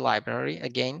third-party library,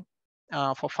 again,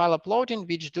 for file uploading,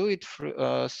 which do it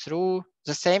through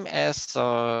the same as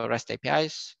REST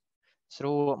APIs,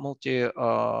 through to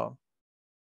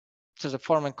the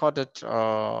form encoded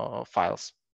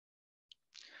files.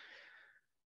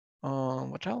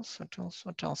 What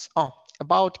else? Oh,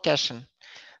 about caching.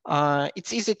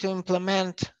 It's easy to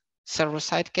implement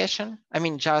server-side caching. I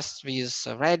mean, just with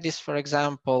Redis, for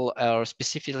example, or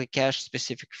specifically cache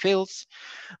specific fields,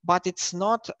 but it's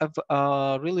not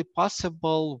really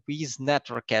possible with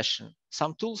network caching.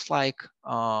 Some tools like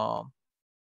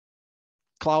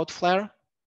Cloudflare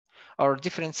or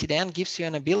different CDN gives you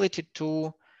an ability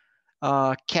to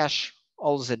cache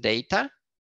all the data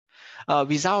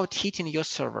without hitting your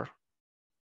server.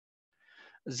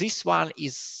 This one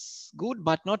is good,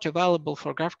 but not available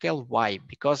for GraphQL. Why?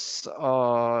 Because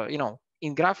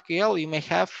in GraphQL you may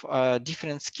have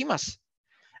different schemas,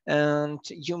 and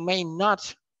you may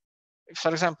not,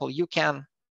 for example, you can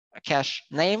cache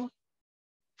name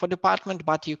for department,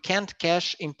 but you can't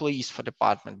cache employees for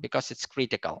department because it's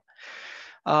critical.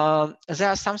 There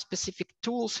are some specific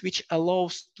tools which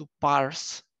allows to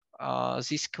parse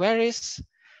these queries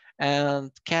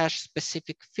and cache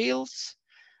specific fields,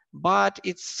 but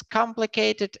it's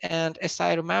complicated. And as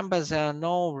I remember, there are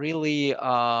no really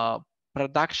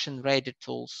production-ready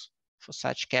tools for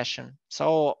such caching.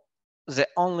 So the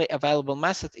only available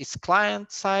method is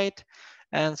client-side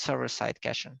and server-side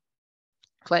caching.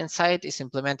 Client-side is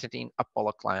implemented in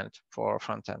Apollo client for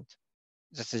front-end.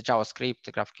 This is JavaScript,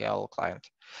 the GraphQL client,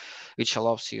 which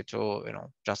allows you to,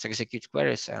 just execute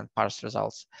queries and parse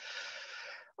results.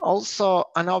 Also,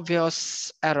 an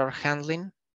obvious error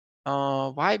handling.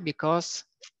 Why? Because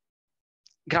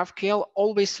GraphQL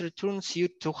always returns you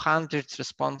 200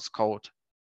 response code.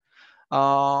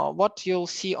 What you'll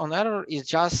see on error is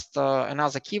just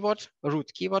another keyword,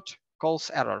 root keyword, calls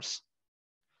errors.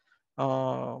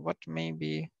 What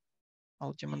maybe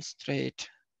I'll demonstrate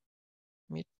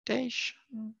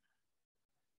mutation,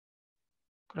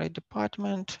 create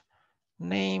department,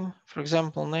 name, for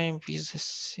example, name with a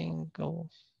single,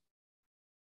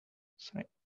 sorry.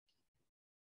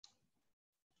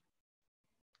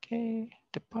 Okay,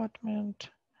 department,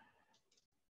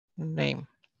 name.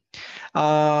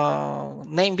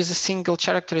 Name with a single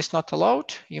character is not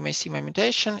allowed. You may see my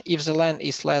mutation. If the len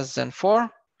is less than 4,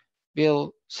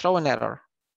 we'll throw an error.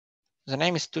 The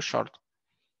name is too short.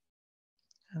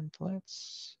 And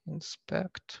let's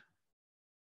inspect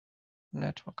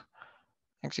network.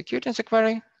 Executing the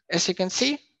query. As you can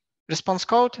see, response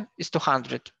code is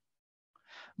 200.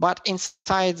 But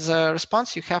inside the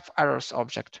response, you have errors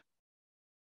object,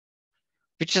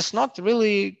 which is not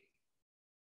really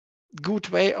good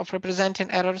way of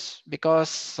representing errors,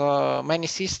 because many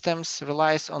systems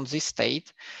relies on this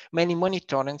state. Many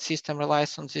monitoring system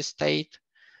relies on this state.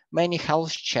 Many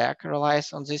health check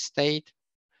relies on this state.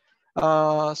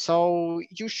 So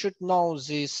you should know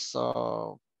this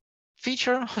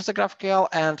feature of the GraphQL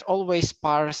and always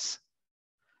parse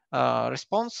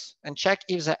response and check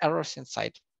if the errors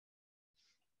inside.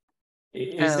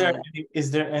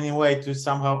 Is there any way to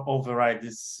somehow override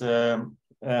this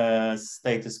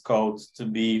status code to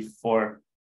be for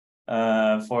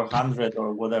 400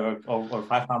 or whatever, or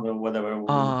 500 or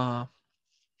whatever?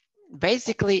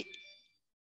 Basically,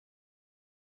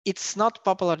 it's not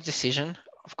popular decision.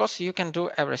 Of course, you can do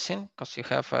everything because you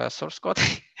have a source code.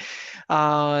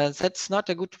 That's not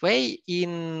a good way.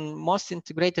 In most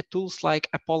integrated tools like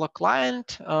Apollo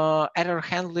client, error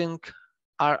handling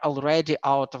are already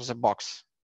out of the box.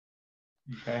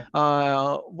 Okay.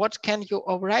 What can you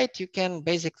override? You can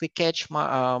basically catch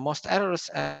most errors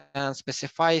and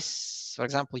specify, for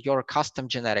example, your custom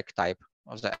generic type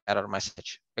of the error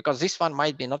message, because this one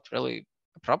might be not really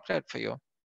appropriate for you.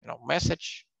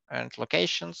 Message and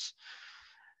locations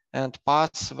and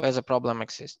paths where the problem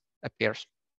appears.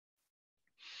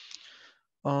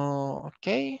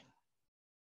 Okay.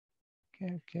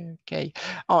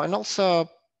 Oh, and also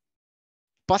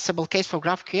possible case for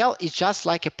GraphQL is just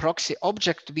like a proxy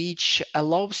object, which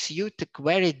allows you to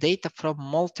query data from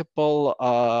multiple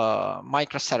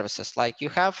microservices. Like you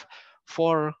have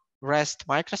 4 REST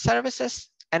microservices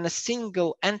and a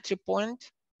single entry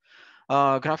point,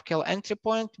 GraphQL entry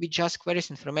point, which just queries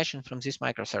information from these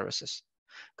microservices.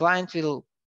 Client will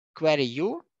query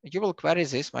you, you will query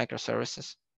these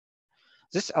microservices.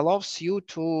 This allows you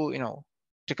to,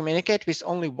 to communicate with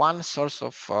only one source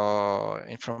of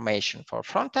information for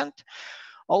frontend.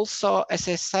 Also, as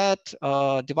I said,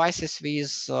 devices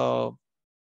with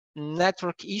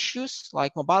network issues,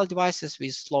 like mobile devices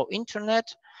with slow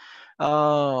internet,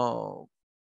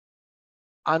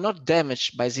 are not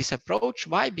damaged by this approach.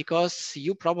 Why? Because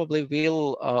you probably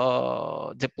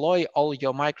will deploy all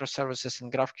your microservices in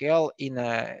GraphQL in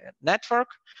a network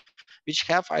which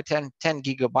have 10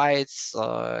 gigabytes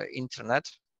internet,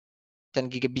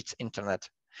 10 gigabits internet,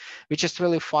 which is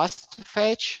really fast to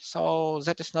fetch. So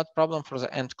that is not a problem for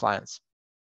the end clients.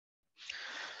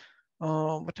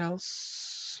 What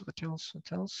else?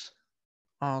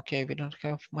 Okay, we don't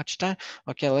have much time.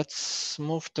 Okay, let's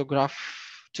move to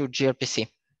gRPC.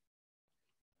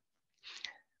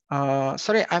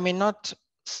 Sorry, I may not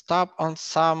stop on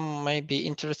some maybe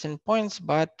interesting points,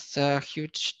 but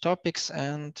huge topics,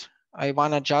 and I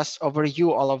want to just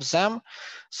overview all of them,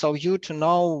 so you to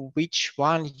know which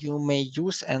one you may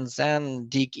use and then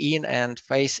dig in and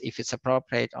face if it's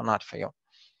appropriate or not for you.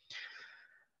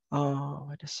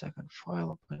 Wait a second,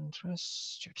 file open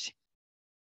interest, gRPC.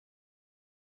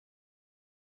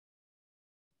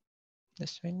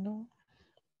 This window.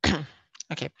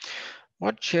 Okay,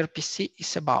 what gRPC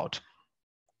is about.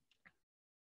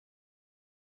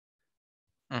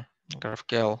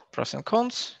 GraphQL pros and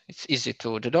cons. It's easy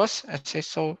to DDoS,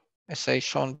 as I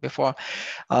shown before.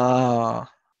 Error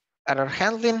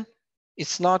handling,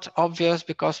 it's not obvious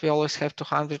because we always have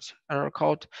 200 error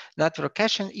code. Network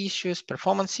caching issues,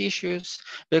 performance issues,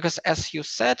 because as you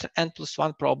said,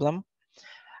 N+1 problem.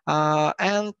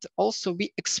 And also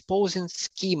we exposing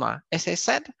schema. As I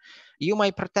said, you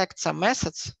might protect some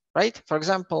methods, right? For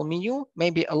example, menu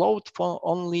may be allowed for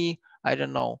only, I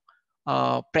don't know,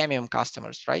 premium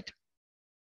customers, right?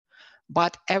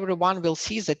 But everyone will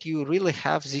see that you really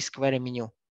have this query menu,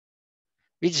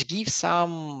 which gives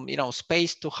some,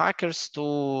 space to hackers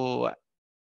to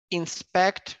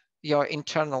inspect your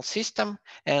internal system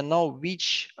and know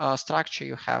which structure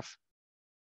you have.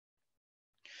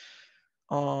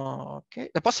 Okay,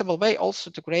 the possible way also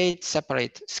to create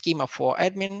separate schema for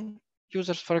admin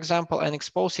users, for example, and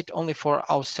expose it only for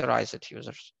authorized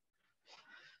users.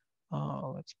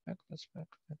 Let's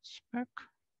back.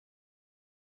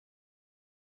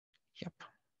 Yep.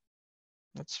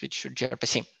 Let's switch to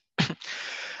gRPC.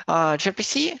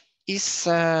 gRPC is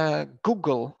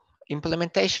Google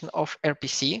implementation of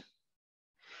RPC,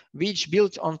 which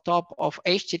built on top of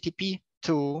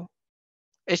HTTP2.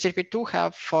 HTTP2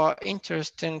 have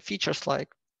interesting features like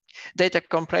data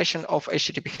compression of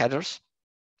HTTP headers,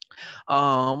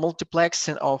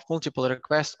 multiplexing of multiple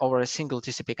requests over a single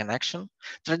TCP connection.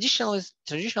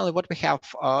 Traditionally what we have,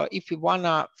 if we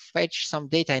wanna fetch some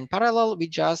data in parallel, we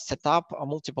just set up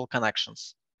multiple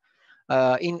connections.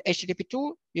 In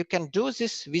HTTP2, you can do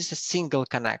this with a single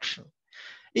connection.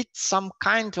 It's some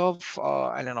kind of,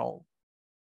 I don't know,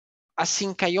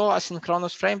 async.io,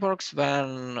 asynchronous frameworks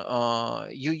when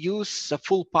you use the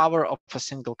full power of a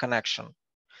single connection.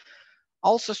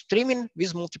 Also streaming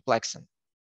with multiplexing.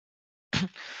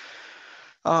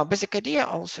 Basic idea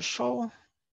also show.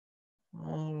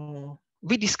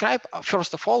 We describe,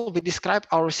 first of all, we describe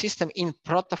our system in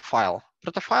protofile.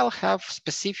 Protofile have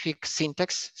specific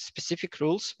syntax, specific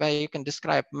rules where you can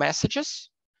describe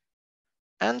messages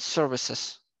and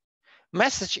services.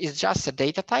 Message is just a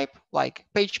data type like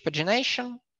page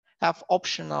pagination, have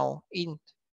optional int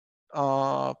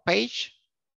page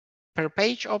per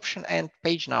page option and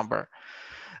page number.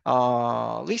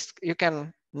 List, you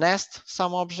can nest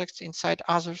some objects inside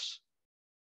others.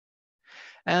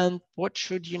 And what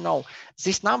should you know?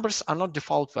 These numbers are not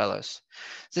default values.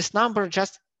 This number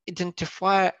just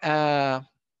identify a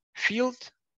field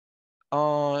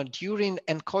during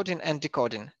encoding and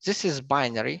decoding. This is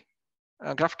binary.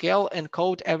 GraphQL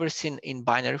encode everything in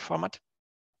binary format.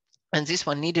 And this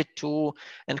one needed to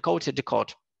encode and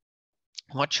decode.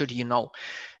 What should you know?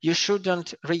 You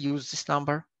shouldn't reuse this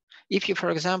number. If you,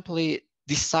 for example,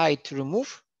 decide to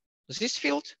remove this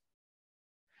field,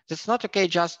 it's not okay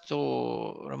just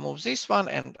to remove this one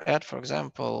and add, for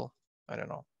example, I don't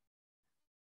know,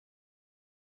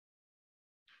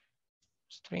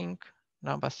 string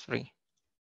number 3.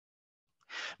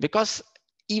 Because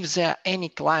if there are any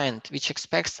client which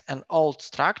expects an old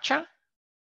structure,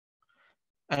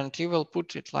 and you will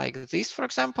put it like this, for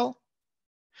example,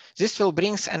 this will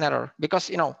bring an error because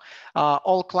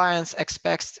all clients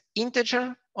expect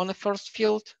integer on the first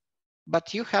field,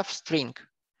 but you have string.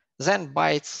 Then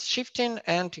bytes shifting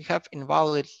and you have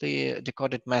invalidly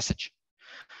decoded message.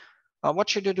 What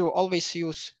should you do? Always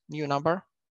use new number.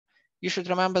 You should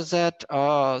remember that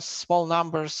small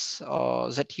numbers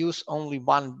that use only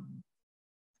 1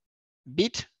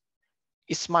 bit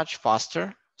is much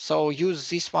faster. So use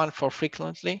this one for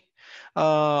frequently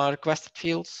requested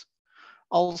fields.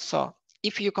 Also,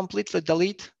 if you completely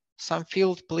delete some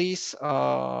field, please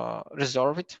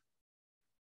reserve it.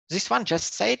 This one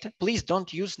just said, please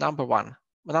don't use number 1.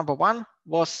 Number 1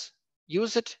 was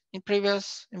used in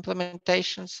previous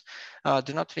implementations.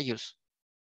 Do not reuse.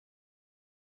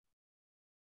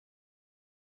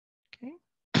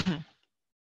 Okay.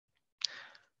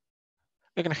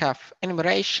 You can have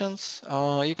enumerations.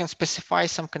 You can specify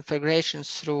some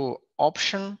configurations through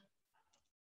option.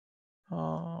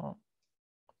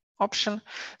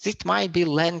 This might be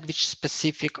language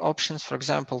specific options, for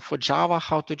example, for Java,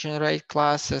 how to generate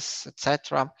classes,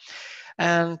 etc.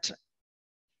 And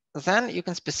then you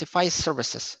can specify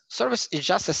services. Service is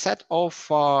just a set of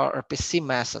RPC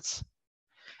methods.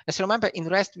 As you remember, in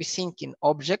REST, we think in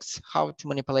objects, how to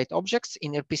manipulate objects.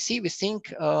 In RPC, we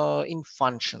think in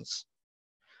functions.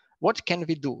 What can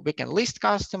we do? We can list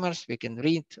customers, we can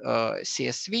read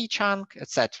CSV chunk,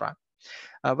 etc.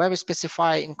 Where we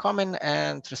specify incoming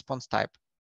and response type.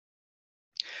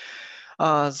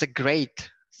 The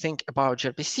great thing about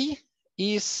gRPC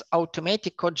is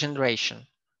automatic code generation.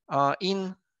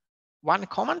 In one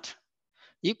command,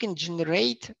 you can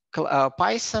generate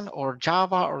Python or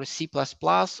Java or C++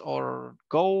 or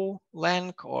Go,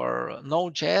 Lang or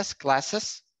Node.js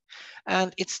classes.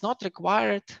 And it's not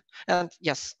required. And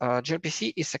yes,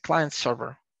 gRPC is a client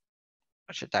server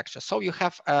architecture. So you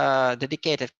have a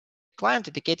dedicated client,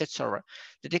 dedicated server.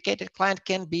 Dedicated client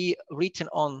can be written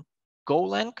on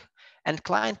Golang, and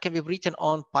client can be written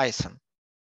on Python.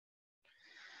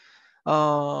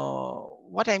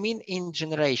 What I mean in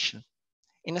generation,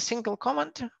 in a single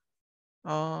command,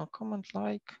 command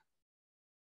like,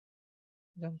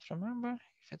 don't remember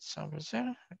if it's over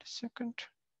there. Wait a second.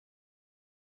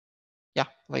 Yeah,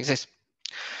 like this.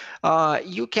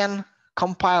 You can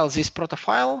compile this proto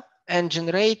file and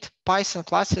generate Python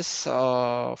classes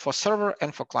for server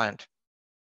and for client.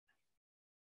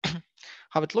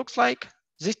 How it looks like,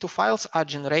 these two files are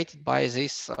generated by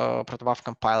this protobuf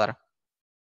compiler.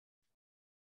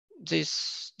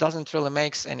 This doesn't really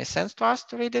make any sense to us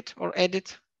to read it or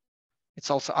edit. It's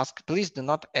also asked, please do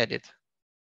not edit.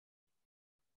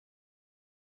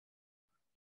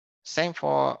 Same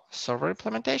for server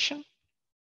implementation.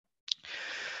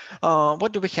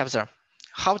 What do we have there?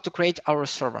 How to create our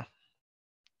server?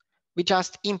 We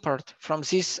just import from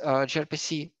this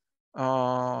gRPC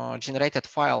generated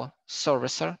file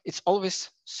servicer. It's always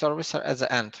servicer at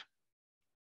the end.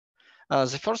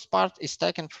 The first part is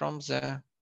taken from the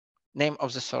name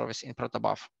of the service in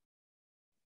protobuf.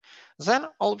 Then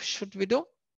all should we do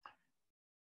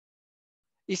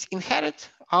is inherit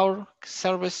our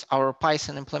service, our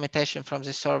Python implementation from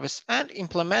the service, and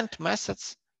implement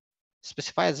methods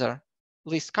specified there.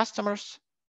 List customers,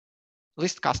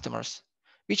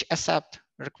 which accept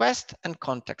request and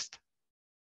context.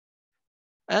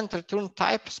 And return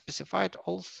type specified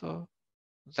also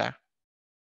there.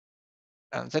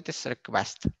 And that is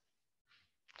request.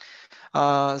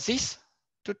 These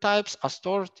two types are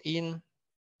stored in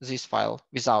this file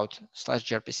without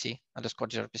 /gRPC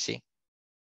 _gRPC.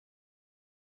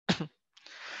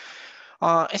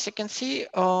 As you can see,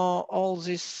 all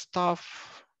this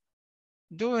stuff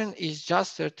doing is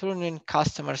just returning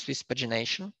customers with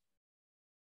pagination.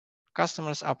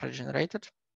 Customers are pre-generated.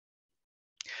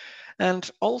 And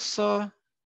also,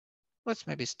 let's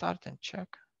maybe start and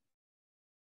check.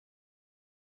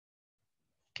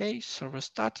 Okay, server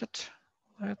started.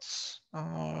 Let's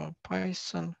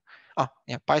Python. Oh,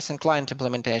 yeah, Python client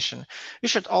implementation. You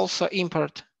should also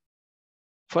import,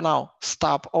 for now,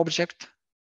 stub object.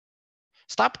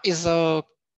 Stub is a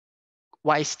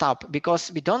why stub?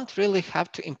 Because we don't really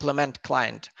have to implement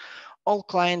client. All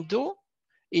client do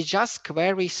is just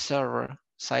query server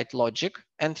side logic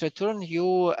and return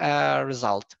you a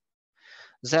result.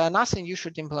 There are nothing you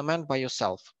should implement by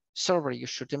yourself. Server you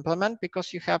should implement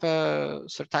because you have a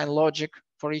certain logic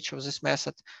for each of this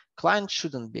method. Client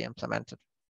shouldn't be implemented.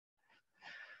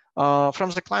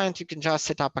 From the client, you can just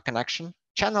set up a connection.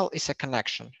 Channel is a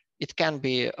connection. It can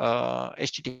be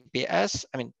HTTPS,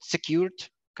 I mean, secured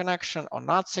connection or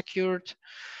not secured.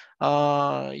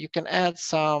 You can add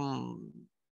some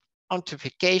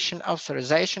authentication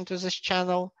authorization to this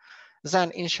channel,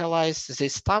 then initialize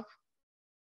this stub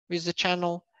with the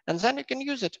channel, and then you can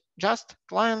use it, just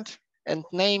client and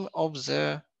name of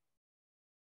the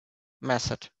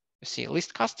method. You see,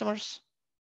 list customers,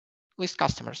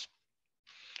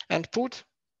 and put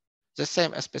the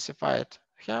same as specified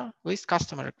here, list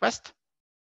customer request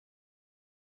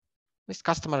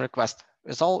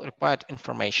with all required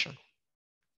information.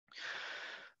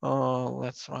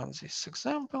 Let's run this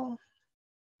example.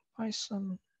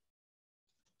 Python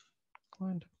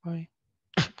client by.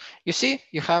 You see,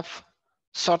 you have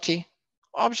 30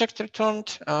 objects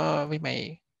returned. We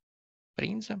may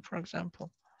print them, for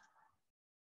example.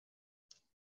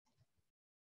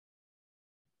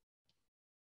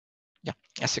 Yeah,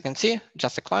 as you can see,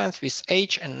 just a client with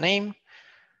age and name.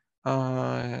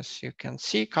 As you can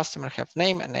see, customer have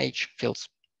name and age fields.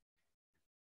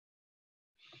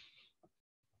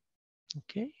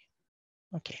 Okay.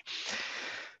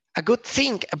 A good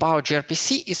thing about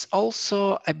gRPC is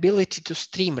also ability to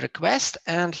stream request,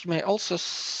 and you may also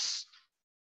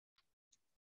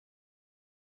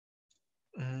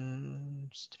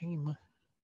stream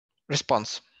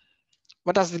response.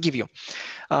 What does it give you?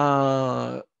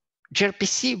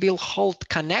 gRPC will hold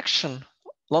connection,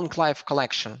 long life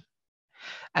collection,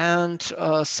 and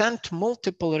send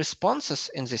multiple responses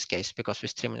in this case, because we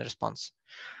stream in response.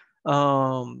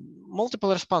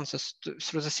 Multiple responses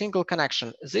through the single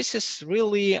connection. This is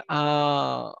really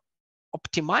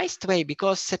optimized way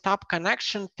because setup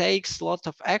connection takes a lot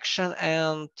of action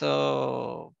and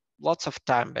lots of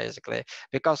time, basically,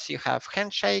 because you have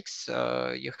handshakes,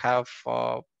 you have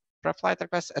pre-flight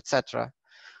requests, etc.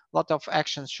 lot of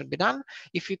actions should be done.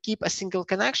 If you keep a single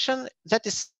connection, that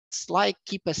is like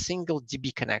keep a single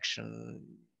DB connection.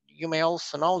 You may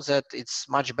also know that it's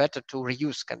much better to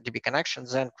reuse DB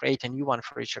connections than create a new one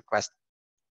for each request.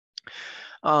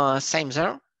 Same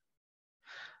there.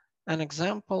 An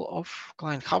example of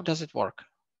client. How does it work?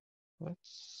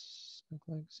 Let's look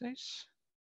like this.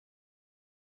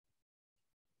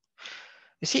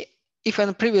 You see, if in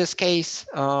the previous case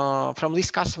from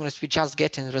list customers we just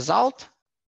get in result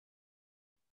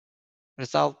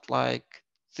like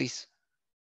this,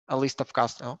 a list of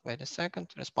customers. Oh, wait a second.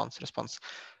 Response.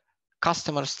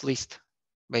 Customers list,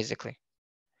 basically.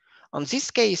 On this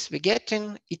case, we get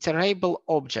an iterable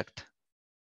object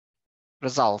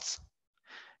results,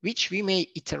 which we may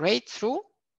iterate through,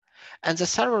 and the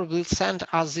server will send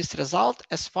us this result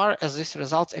as far as this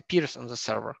result appears on the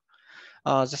server.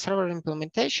 The server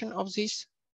implementation of this.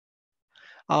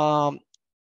 On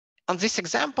this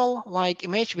example, like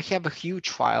image, we have a huge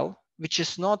file, which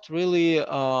is not really,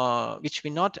 which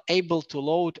we're not able to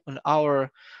load on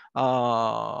our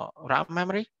RAM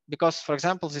memory, because, for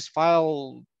example, this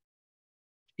file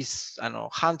is, I don't know,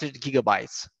 100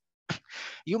 gigabytes.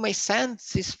 You may send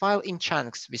this file in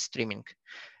chunks with streaming.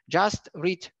 Just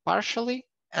read partially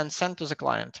and send to the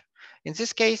client. In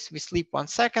this case, we sleep 1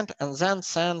 second and then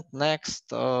send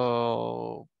next.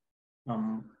 I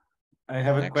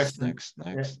have a question.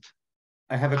 Next.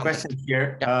 I have a question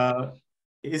here. Yeah.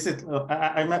 Is it?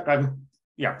 I'm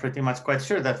pretty much quite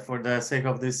sure that for the sake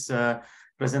of this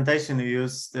presentation, you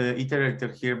used the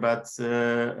iterator here. But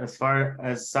as far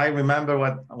as I remember,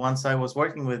 once I was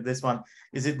working with this one,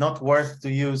 is it not worth to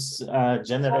use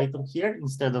generator here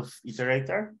instead of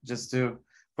iterator, just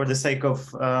for the sake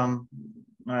of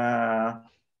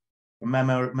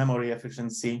memory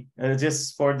efficiency,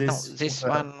 just for this? No, this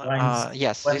one,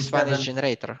 yes, this one is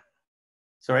generator.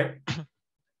 Sorry?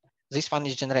 This one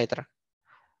is generator.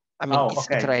 I mean, it's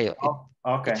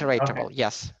iteratable,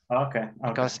 yes. Okay.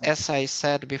 Because as I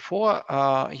said before,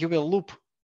 you will loop.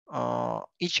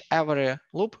 Every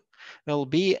loop will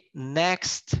be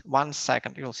next 1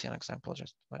 second. You'll see an example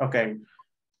just. Okay.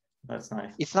 That's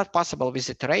nice. It's not possible with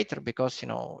iterator because, you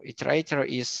know, iterator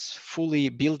is fully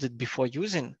built before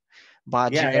using,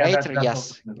 but generator,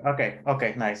 yes.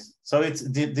 Okay, nice. So it's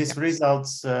this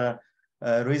results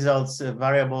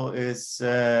variable is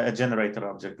a generator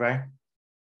object, right?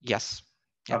 Yes.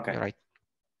 Yeah, okay. You're right.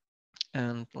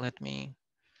 And let me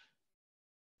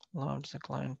load the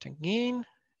client again.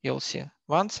 You'll see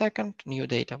 1 second, new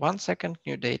data, 1 second,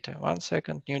 new data, 1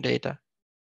 second, new data.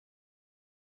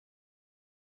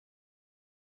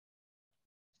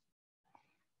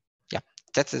 Yeah,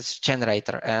 that is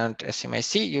generator. And as you may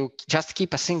see, you just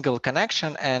keep a single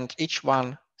connection and each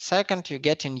 1 second you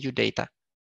get in new data.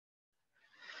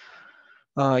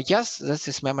 Yes, this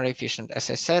is memory efficient. As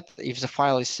I said, if the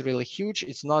file is really huge,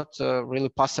 it's not really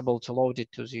possible to load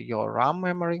it to your RAM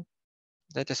memory.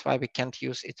 That is why we can't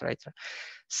use iterator.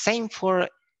 Same for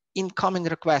incoming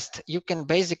request. You can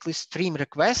basically stream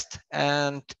request,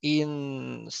 and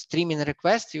in streaming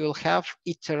request, you will have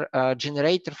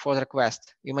generator for the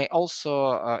request. You may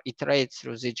also iterate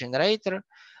through the generator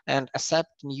and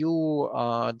accept new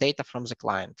data from the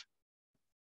client.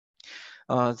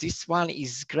 This one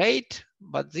is great,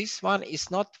 but this one is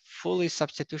not fully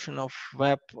substitution of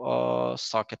web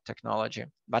socket technology.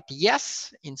 But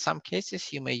yes, in some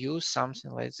cases, you may use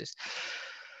something like this.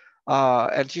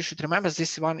 And you should remember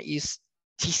this one is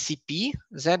TCP,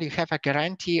 then you have a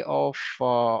guarantee of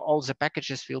all the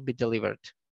packages will be delivered.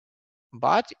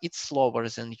 But it's slower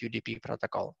than UDP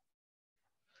protocol.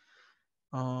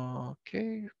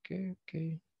 Okay.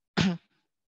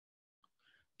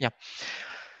 Yeah.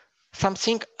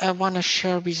 Something I want to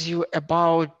share with you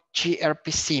about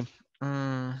gRPC.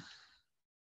 A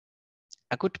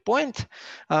good point.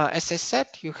 As I said,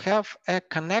 you have a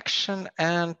connection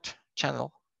and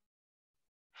channel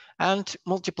and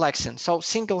multiplexing. So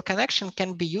single connection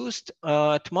can be used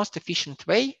at most efficient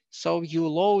way. So you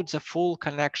load the full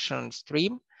connection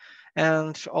stream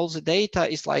and all the data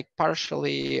is like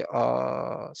partially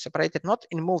separated, not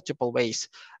in multiple ways,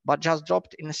 but just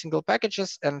dropped in single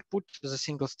packages and put to the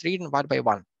single stream 1 by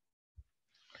 1.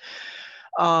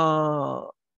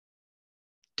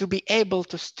 To be able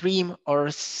to stream or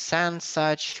send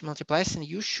such multiplexing,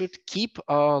 you should keep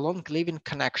a long-living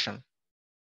connection.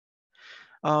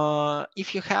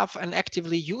 If you have an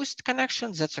actively used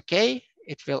connection, that's okay.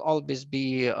 It will always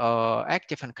be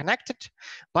active and connected.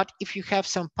 But if you have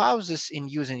some pauses in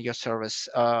using your service,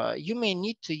 you may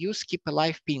need to use keep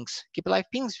alive pings. Keep alive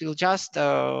pings will just,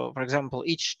 for example,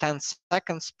 each 10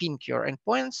 seconds ping your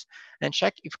endpoints and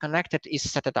check if connected is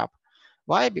set it up.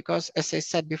 Why? Because as I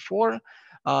said before,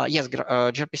 Yes,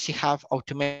 gRPC have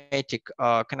automatic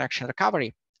connection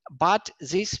recovery, but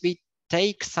this will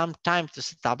take some time to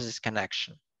set up this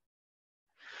connection.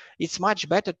 It's much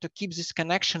better to keep this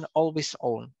connection always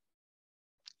on.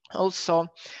 Also,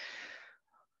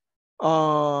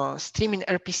 streaming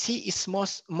RPC is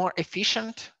more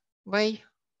efficient way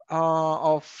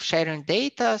of sharing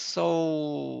data.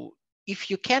 So if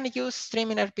you can use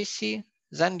streaming RPC,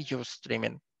 then use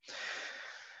streaming.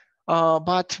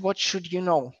 But what should you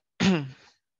know?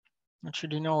 What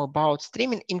should you know about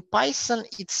streaming? In Python,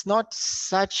 it's not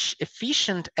such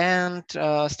efficient, and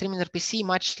streaming RPC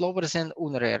much slower than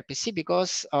unary RPC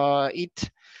because it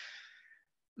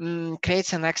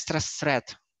creates an extra thread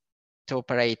to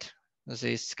operate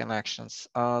these connections.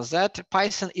 That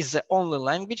Python is the only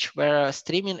language where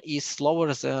streaming is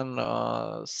slower than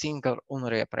single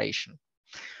unary operation.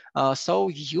 So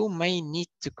you may need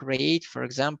to create, for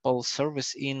example,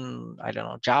 service in, I don't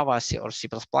know, Java or C++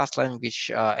 language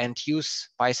and use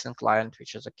Python client,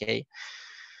 which is okay.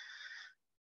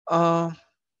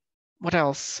 What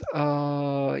else?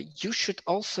 You should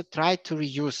also try to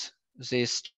reuse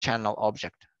this channel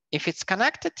object. If it's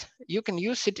connected, you can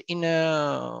use it in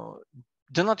a,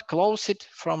 do not close it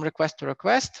from request to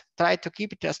request. Try to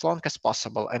keep it as long as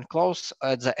possible and close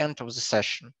at the end of the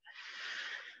session.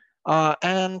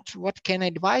 And what can I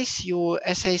advise you?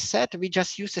 As I said, we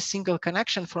just use a single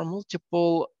connection for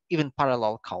multiple, even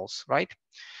parallel calls, right?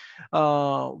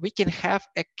 We can have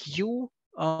a queue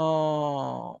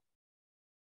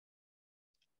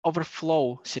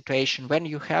overflow situation when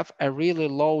you have a really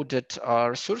loaded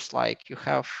resource, like you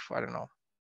have, I don't know,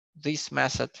 this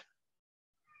method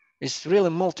is really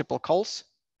multiple calls.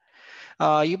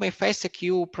 You may face a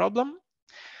queue problem,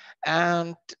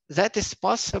 and that is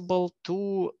possible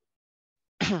to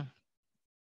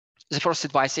the first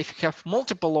advice, if you have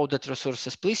multiple loaded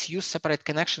resources, please use separate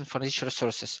connection for each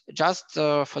resources, just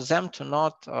for them to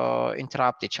not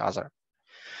interrupt each other.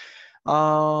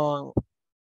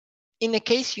 In a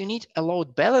case you need a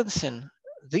load balancing,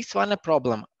 this one a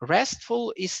problem.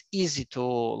 RESTful is easy to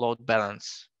load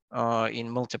balance in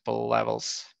multiple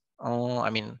levels. I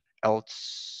mean,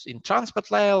 else in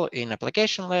transport layer, in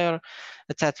application layer,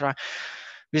 etc.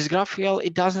 With GraphQL,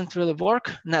 it doesn't really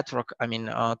work. Network, I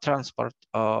mean, transport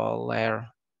layer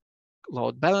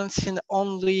load balancing,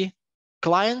 only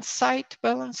client-side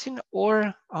balancing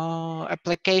or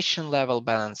application level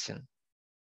balancing.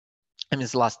 I mean,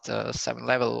 the last 7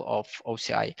 level of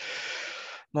OCI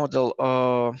model.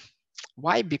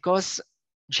 Why? Because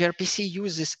gRPC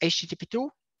uses HTTP2,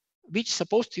 which is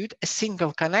supposed to use a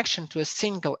single connection to a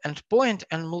single endpoint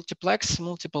and multiplex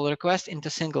multiple requests into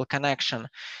single connection.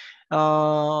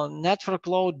 Network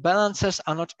load balancers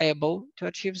are not able to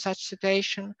achieve such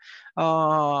situation.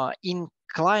 In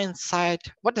client side,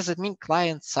 what does it mean,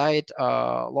 client side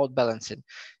load balancing?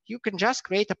 You can just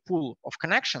create a pool of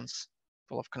connections,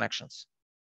 pool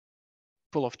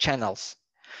of channels,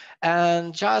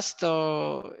 and just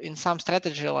in some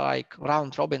strategy like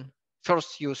round robin,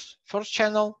 first use first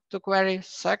channel to query,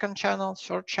 second channel,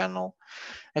 third channel,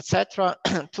 etc.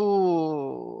 to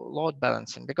load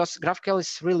balancing, because GraphQL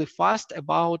is really fast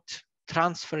about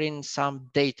transferring some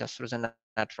data through the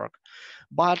network,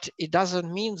 but it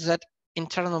doesn't mean that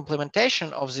internal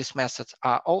implementation of these methods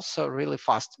are also really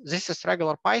fast. This is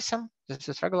regular Python. This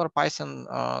is regular Python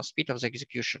speed of the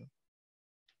execution.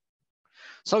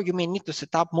 So you may need to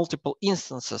set up multiple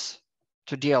instances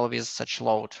to deal with such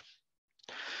load.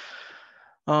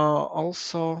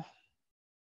 Also,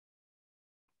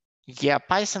 yeah,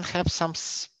 Python have some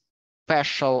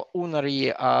special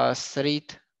unary thread,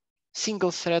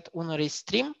 single thread unary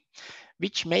stream,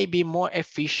 which may be more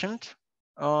efficient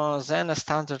than a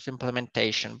standard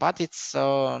implementation, but it's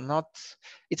not,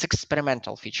 it's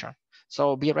experimental feature.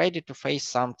 So be ready to face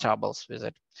some troubles with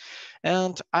it.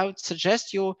 And I would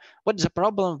suggest you, what's the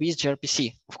problem with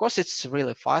gRPC? Of course, it's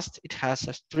really fast. It has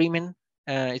a streaming,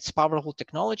 it's powerful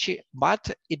technology,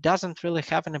 but it doesn't really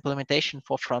have an implementation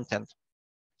for front-end,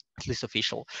 at least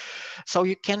official. So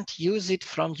you can't use it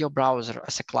from your browser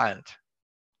as a client.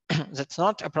 That's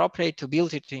not appropriate to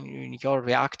build it in your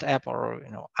React app or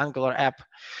Angular app.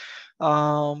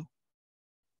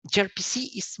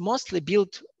 gRPC is mostly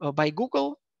built by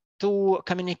Google to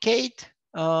communicate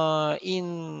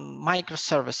in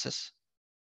microservices,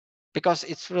 because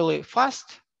it's really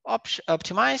fast,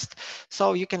 optimized,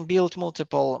 so you can build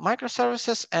multiple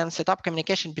microservices and set up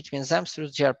communication between them through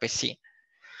gRPC.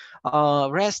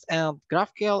 REST and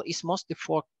GraphQL is mostly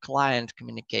for client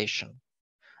communication.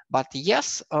 But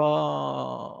yes,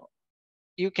 you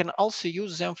can also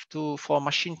use them for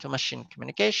machine-to-machine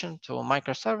communication, to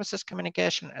microservices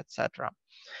communication, etc.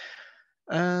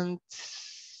 And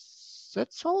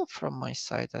that's all from my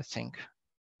side, I think.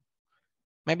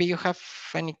 Maybe you have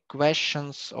any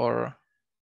questions or...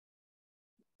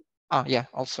 yeah,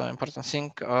 also important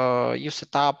thing, you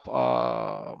set up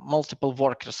multiple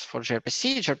workers for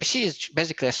gRPC. gRPC is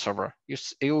basically a server.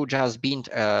 You just bind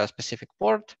a specific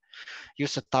port, you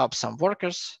set up some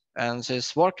workers, and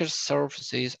these workers serve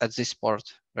this at this port,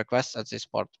 requests at this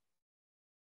port.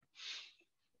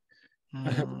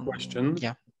 I have a question.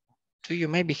 Yeah. Do you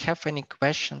maybe have any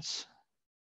questions?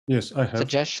 Yes, I have.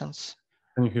 Suggestions?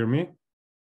 Can you hear me?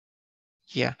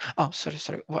 Yeah. Oh, sorry.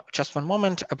 Just one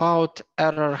moment about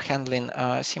error handling.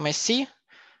 As you may see,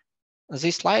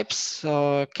 these libs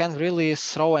can really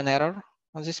throw an error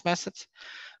on this method,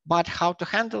 but how to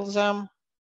handle them?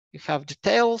 You have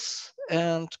details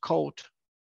and code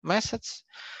methods.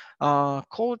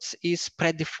 Codes is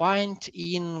predefined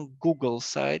in Google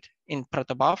side in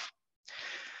protobuf.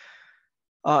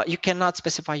 You cannot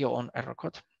specify your own error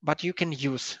code, but you can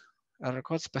use error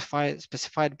code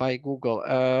specified by Google.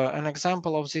 An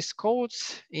example of these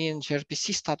codes in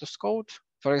gRPC status code,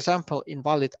 for example,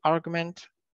 invalid argument,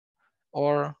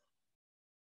 or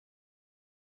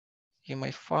you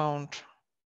may found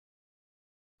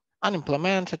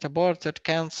unimplemented, aborted,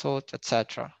 canceled,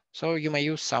 etc. So you may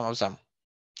use some of them.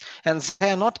 And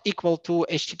they are not equal to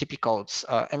HTTP codes.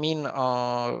 I mean,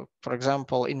 for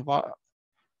example,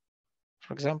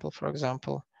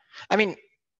 I mean,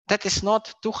 that is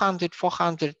not 200,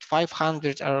 400,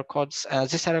 500 error codes.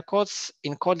 These error codes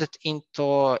encoded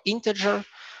into integer,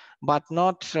 but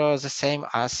not the same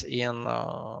as in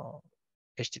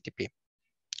HTTP.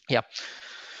 Yeah.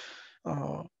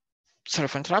 Sorry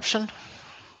for interruption.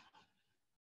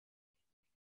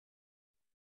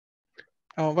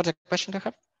 What a question do you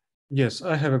have? Yes,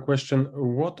 I have a question.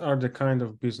 What are the kind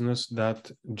of business that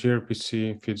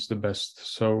gRPC fits the best?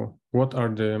 So what are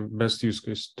the best use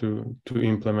cases to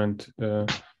implement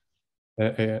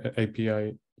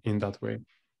API in that way?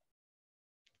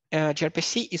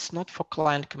 gRPC is not for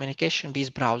client communication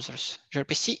with browsers.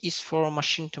 gRPC is for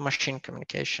machine-to-machine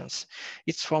communications.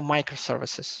 It's for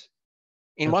microservices.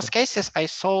 In most cases, I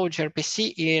saw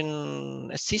gRPC in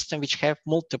a system which have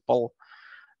multiple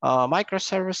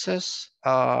microservices,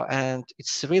 and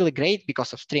it's really great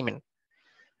because of streaming.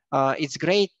 It's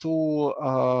great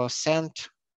to send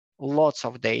lots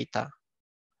of data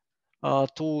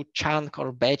to chunk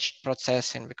or batch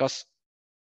processing, because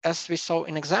as we saw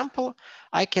in example,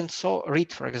 I can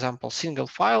read, for example, single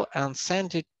file and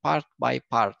send it part by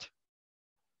part.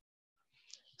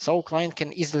 So client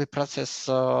can easily process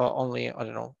only, I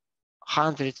don't know,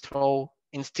 100 rows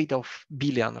instead of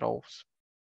billion rows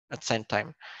at the same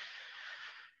time.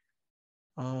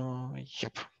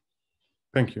 Yep.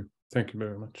 Thank you. Thank you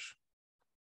very much.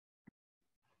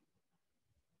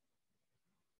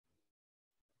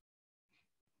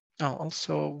 Oh,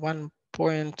 also one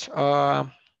point,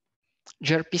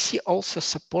 gRPC also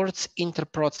supports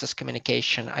inter-process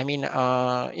communication. I mean,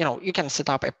 you know, you can set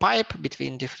up a pipe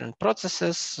between different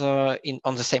processes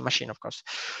on the same machine, of course,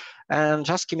 and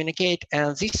just communicate.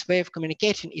 And this way of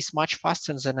communicating is much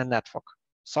faster than a network.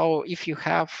 So if you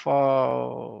have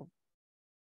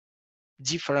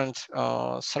different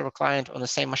server client on the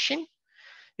same machine,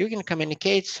 you can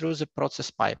communicate through the process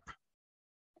pipe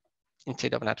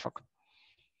instead of network.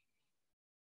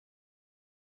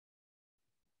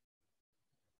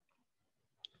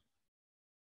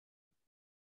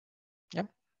 Yeah.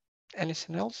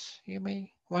 Anything else you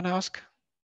may want to ask?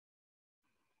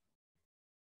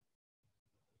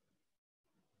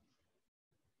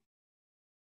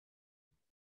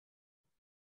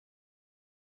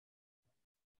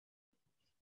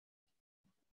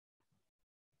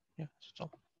 Yeah. So.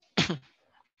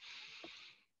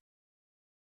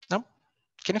 No?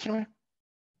 Can you hear me?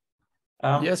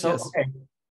 Yes. Okay.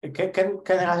 Can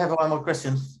I have one more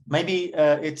question? Maybe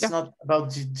it's not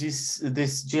about this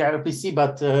gRPC,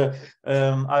 but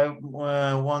I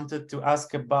wanted to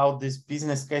ask about this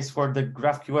business case for the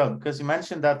GraphQL, because you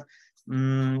mentioned that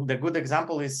the good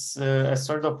example is a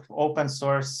sort of open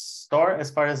source store,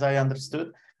 as far as I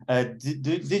understood.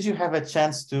 Did you have a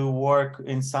chance to work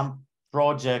in some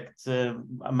project,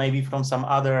 maybe from some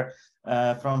other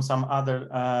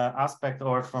aspect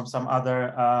or from some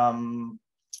other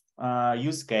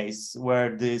use case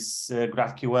where this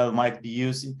GraphQL might be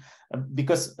used?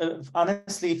 Because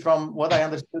honestly, from what I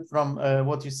understood from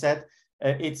what you said,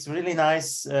 it's really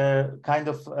nice kind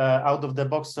of out of the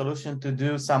box solution to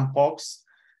do some POCs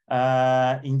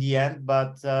in the end.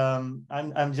 But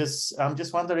I'm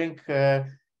just wondering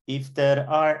if there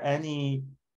are any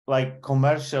like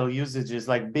commercial usages,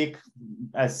 like big,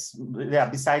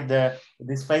 beside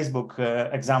this Facebook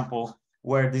example,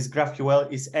 where this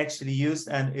GraphQL is actually used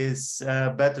and is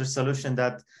a better solution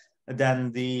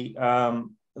than the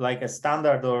like a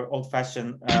standard or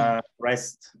old-fashioned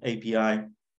REST API?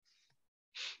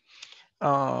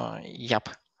 Yep.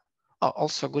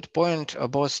 Also, good point.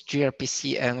 Both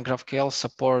gRPC and GraphQL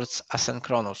supports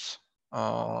asynchronous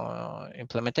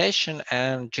implementation,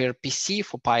 and gRPC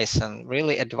for Python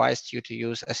really advised you to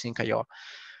use async.io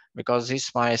because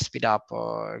this might speed up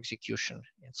execution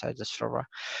inside the server.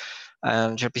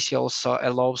 And gRPC also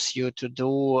allows you to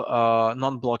do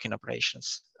non-blocking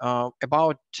operations.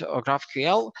 About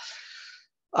GraphQL,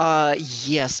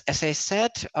 yes, as I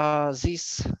said,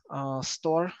 this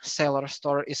seller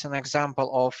store is an example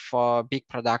of big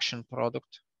production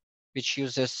product which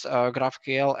uses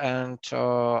GraphQL, and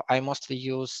I mostly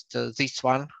used this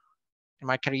one in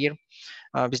my career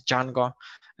with Django,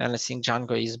 and I think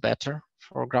Django is better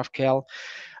for GraphQL.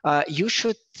 You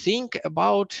should think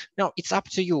about, it's up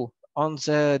to you. On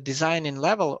the designing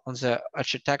level, on the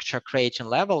architecture creating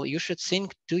level, you should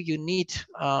think, do you need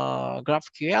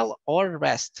GraphQL or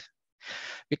REST?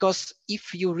 Because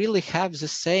if you really have the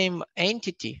same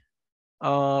entity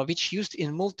which used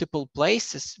in multiple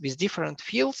places with different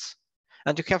fields,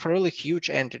 and you have a really huge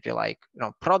entity like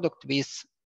product with,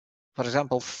 for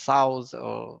example, 1,000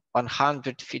 or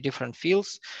 100 different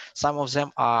fields, some of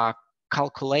them are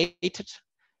calculated,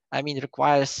 I mean,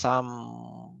 require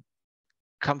some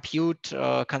compute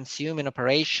consuming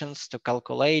operations to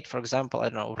calculate, for example, I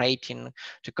don't know, rating,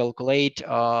 to calculate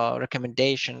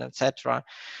recommendation, etc.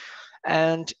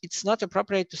 And it's not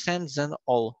appropriate to send them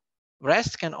all.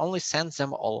 REST can only send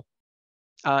them all.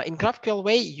 In GraphQL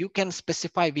way, you can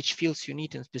specify which fields you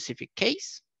need in specific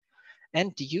case,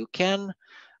 and you can,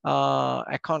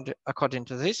 according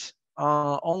to this,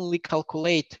 only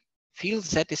calculate fields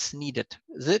that is needed.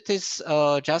 That is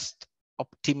just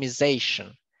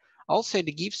optimization. Also,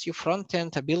 it gives you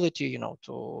front-end ability,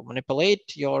 to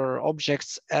manipulate your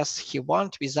objects as he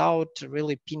wants without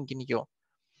really pinging you.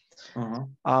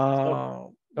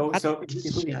 So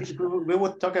if we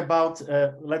would talk about,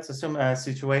 let's assume a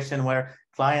situation where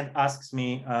client asks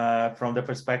me from the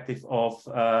perspective of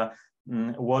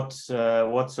what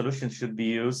solution should be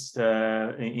used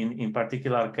in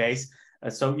particular case.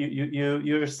 So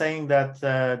you're saying that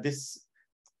this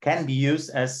can be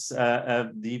used as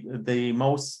the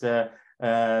most the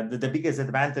biggest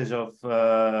advantage of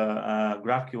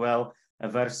GraphQL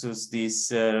versus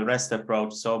this REST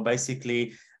approach. So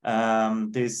basically,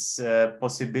 this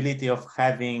possibility of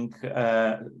having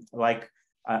like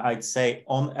I'd say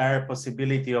on-air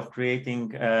possibility of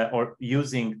creating or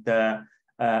using the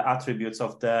attributes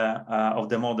of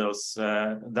the models.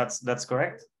 That's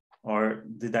correct, or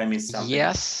did I miss something?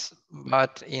 Yes,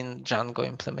 but in Django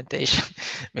implementation,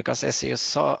 because as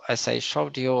I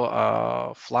showed you,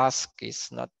 Flask is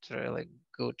not really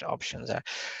good option there.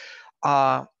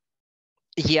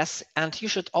 Yes, and you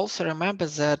should also remember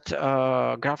that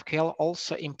GraphQL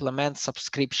also implements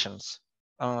subscriptions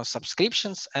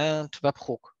and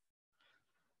webhook.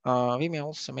 We may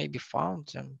also maybe found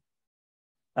them.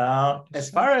 As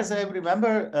far as I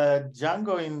remember,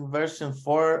 Django in version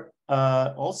 4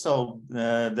 also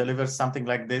delivers something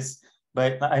like this,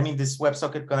 but I mean this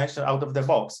WebSocket connection out of the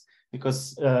box,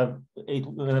 because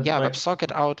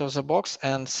WebSocket out of the box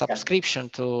and subscription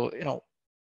to,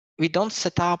 we don't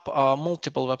set up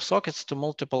multiple WebSockets to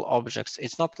multiple objects.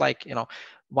 It's not like,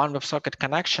 one WebSocket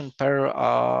connection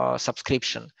per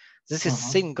subscription. This is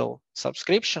single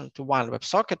subscription to one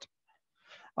WebSocket,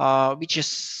 which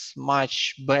is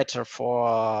much better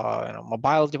for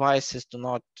mobile devices to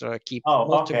not keep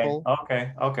multiple.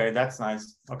 Okay, that's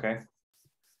nice. Okay.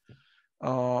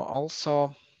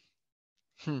 Also,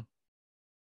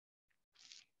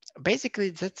 basically,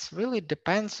 that really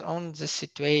depends on the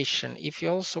situation. If you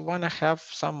also want to have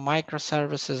some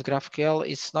microservices, GraphQL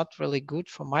is not really good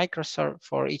for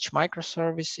each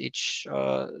microservice.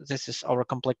 This is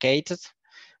overcomplicated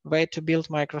way to build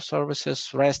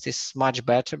microservices. REST is much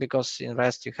better because in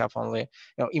REST you have only,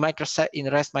 in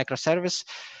REST microservice,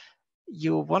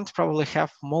 you won't probably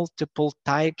have multiple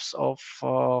types of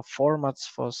formats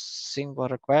for single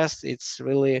request. It's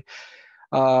really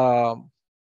low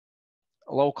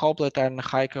couplet and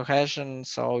high cohesion,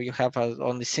 so you have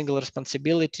only single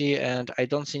responsibility, and I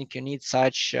don't think you need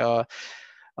such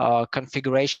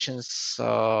configurations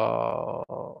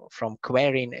from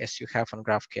querying as you have on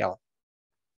GraphQL.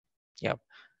 Yeah,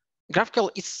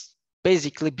 GraphQL is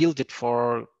basically built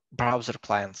for browser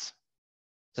clients.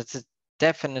 That's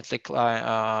definitely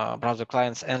browser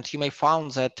clients, and you may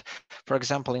found that, for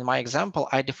example, in my example,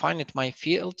 I defined my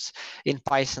fields in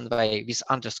Python way with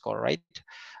underscore, right?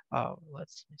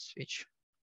 Let's switch.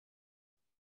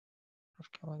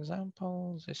 GraphQL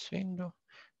example, this window,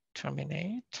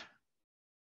 terminate.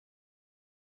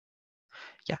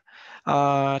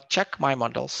 Yeah, check my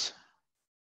models.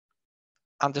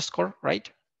 Underscore, right?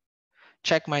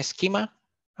 Check my schema,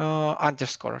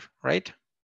 underscore, right?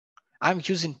 I'm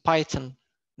using Python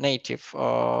native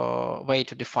way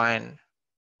to define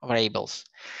variables.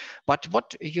 But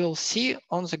what you'll see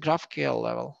on the GraphQL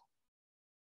level,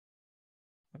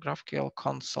 GraphQL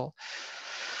console.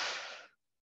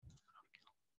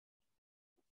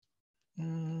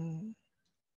 And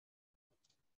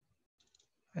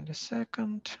a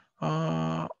second.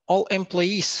 All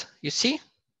employees, you see?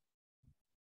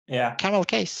 Yeah. Camel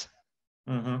case.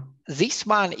 Mm-hmm. This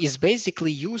one is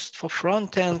basically used for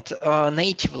front end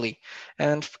natively.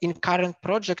 And in current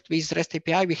project with REST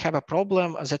API, we have a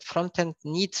problem that front end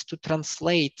needs to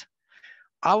translate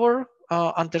our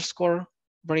underscore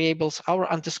variables,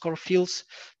 our underscore fields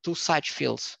to such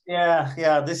fields.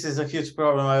 Yeah, this is a huge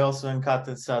problem. I also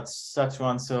encountered such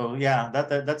one. So yeah,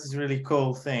 that is really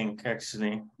cool thing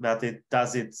actually, that it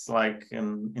does it like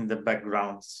in the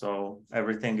background. So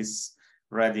everything is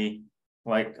ready,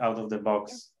 like out of the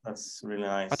box. That's really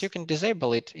nice. But you can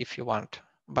disable it if you want.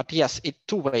 But yes, it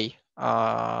two-way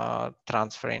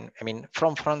transferring. I mean,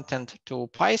 from frontend to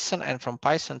Python and from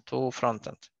Python to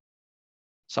frontend.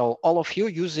 So all of you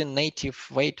using native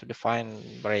way to define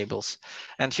variables.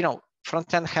 And you know,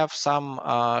 frontend have some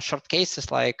short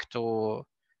cases like to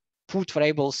put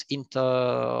variables into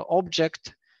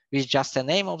object with just the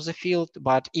name of the field.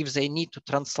 But if they need to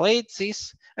translate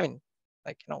this, I mean,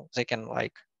 like, you know, they can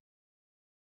like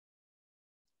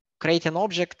create an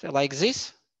object like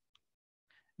this,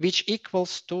 which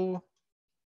equals to,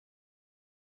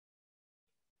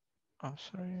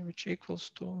 which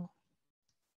equals to,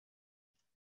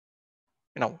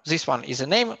 you know, this one is a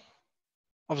name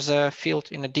of the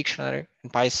field in a dictionary in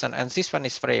Python, and this one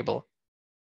is variable.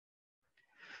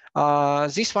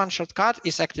 This one shortcut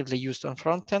is actively used on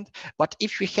frontend, but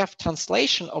if we have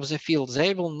translation of the field,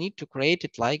 they will need to create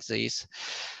it like this.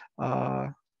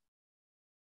 You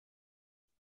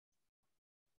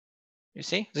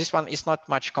see, this one is not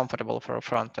much comfortable for a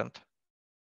frontend.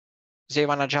 They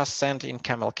wanna just send in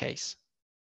camel case.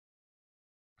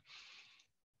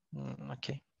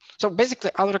 Okay. So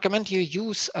basically, I'll recommend you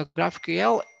use a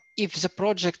GraphQL if the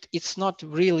project is not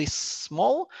really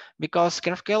small, because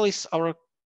GraphQL is our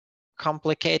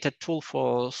complicated tool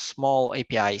for small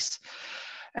APIs.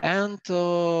 And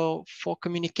for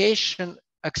communication,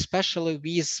 especially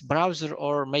with browser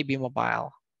or maybe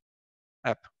mobile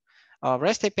app.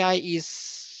 REST API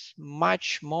is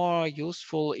much more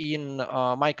useful in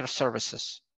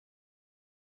microservices,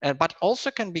 but also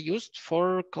can be used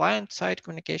for client-side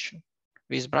communication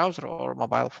with browser or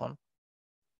mobile phone.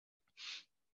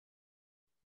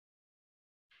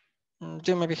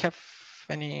 Do you maybe have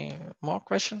any more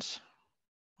questions?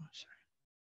 Oh, sorry.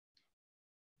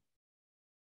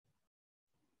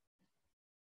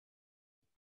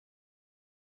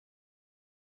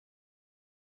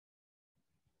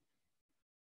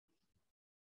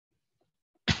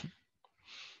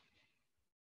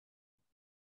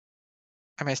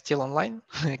 Am I still online?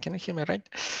 Can you hear me right?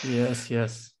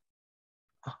 Yes.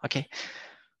 Oh, okay.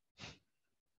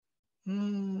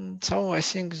 So I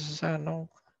think no.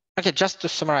 Okay, just to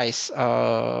summarize,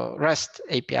 REST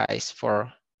APIs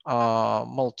for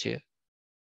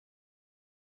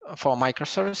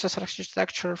microservices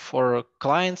architecture, for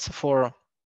clients, for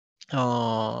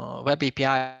web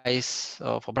APIs,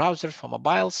 for browsers, for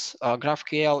mobiles.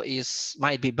 GraphQL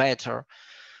might be better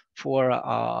for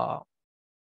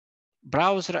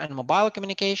browser and mobile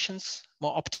communications,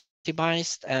 more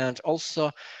optimized, and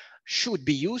also should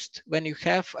be used when you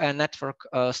have a network,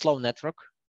 slow network,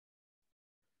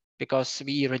 because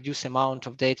we reduce amount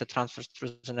of data transfers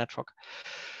through the network.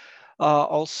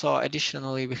 Also,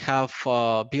 additionally, we have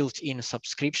built-in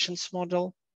subscriptions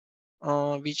model,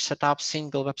 which set up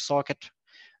single WebSocket.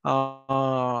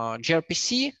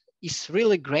 gRPC is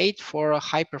really great for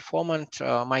high-performant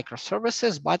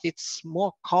microservices, but it's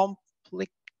more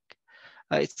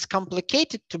it's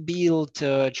complicated to build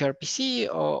gRPC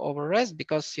over REST,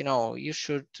 because you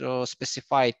should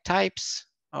specify types,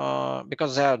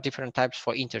 because there are different types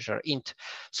for integer, int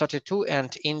 32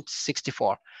 and int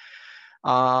 64.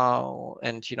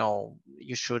 And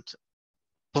you should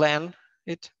plan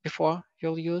it before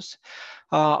you'll use.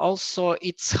 Also,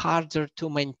 it's harder to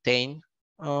maintain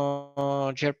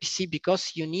gRPC,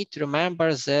 because you need to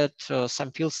remember that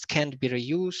some fields can't be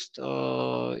reused.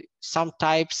 Some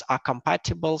types are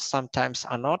compatible, sometimes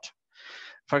are not.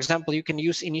 For example, you can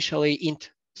use initially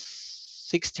int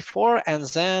 64 and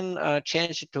then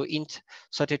change it to int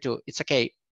 32. It's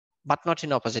okay. but not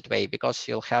in opposite way, because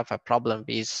you'll have a problem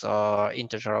with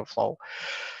integer overflow.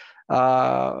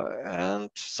 And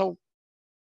so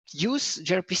use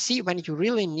gRPC when you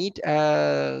really need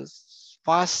a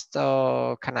fast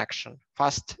connection,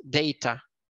 fast data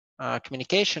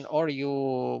communication, or you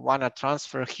want to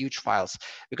transfer huge files.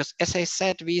 Because as I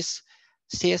said, with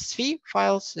CSV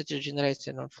files that you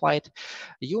generated on flight,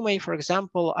 you may, for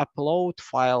example, upload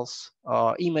files,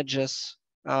 images,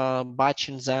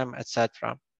 batching them,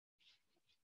 etc.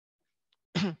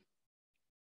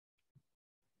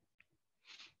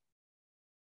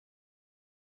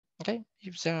 Okay,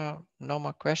 if there are no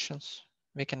more questions,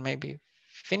 we can maybe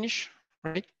finish,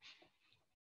 right?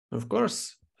 Of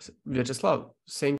course. Viacheslav, thank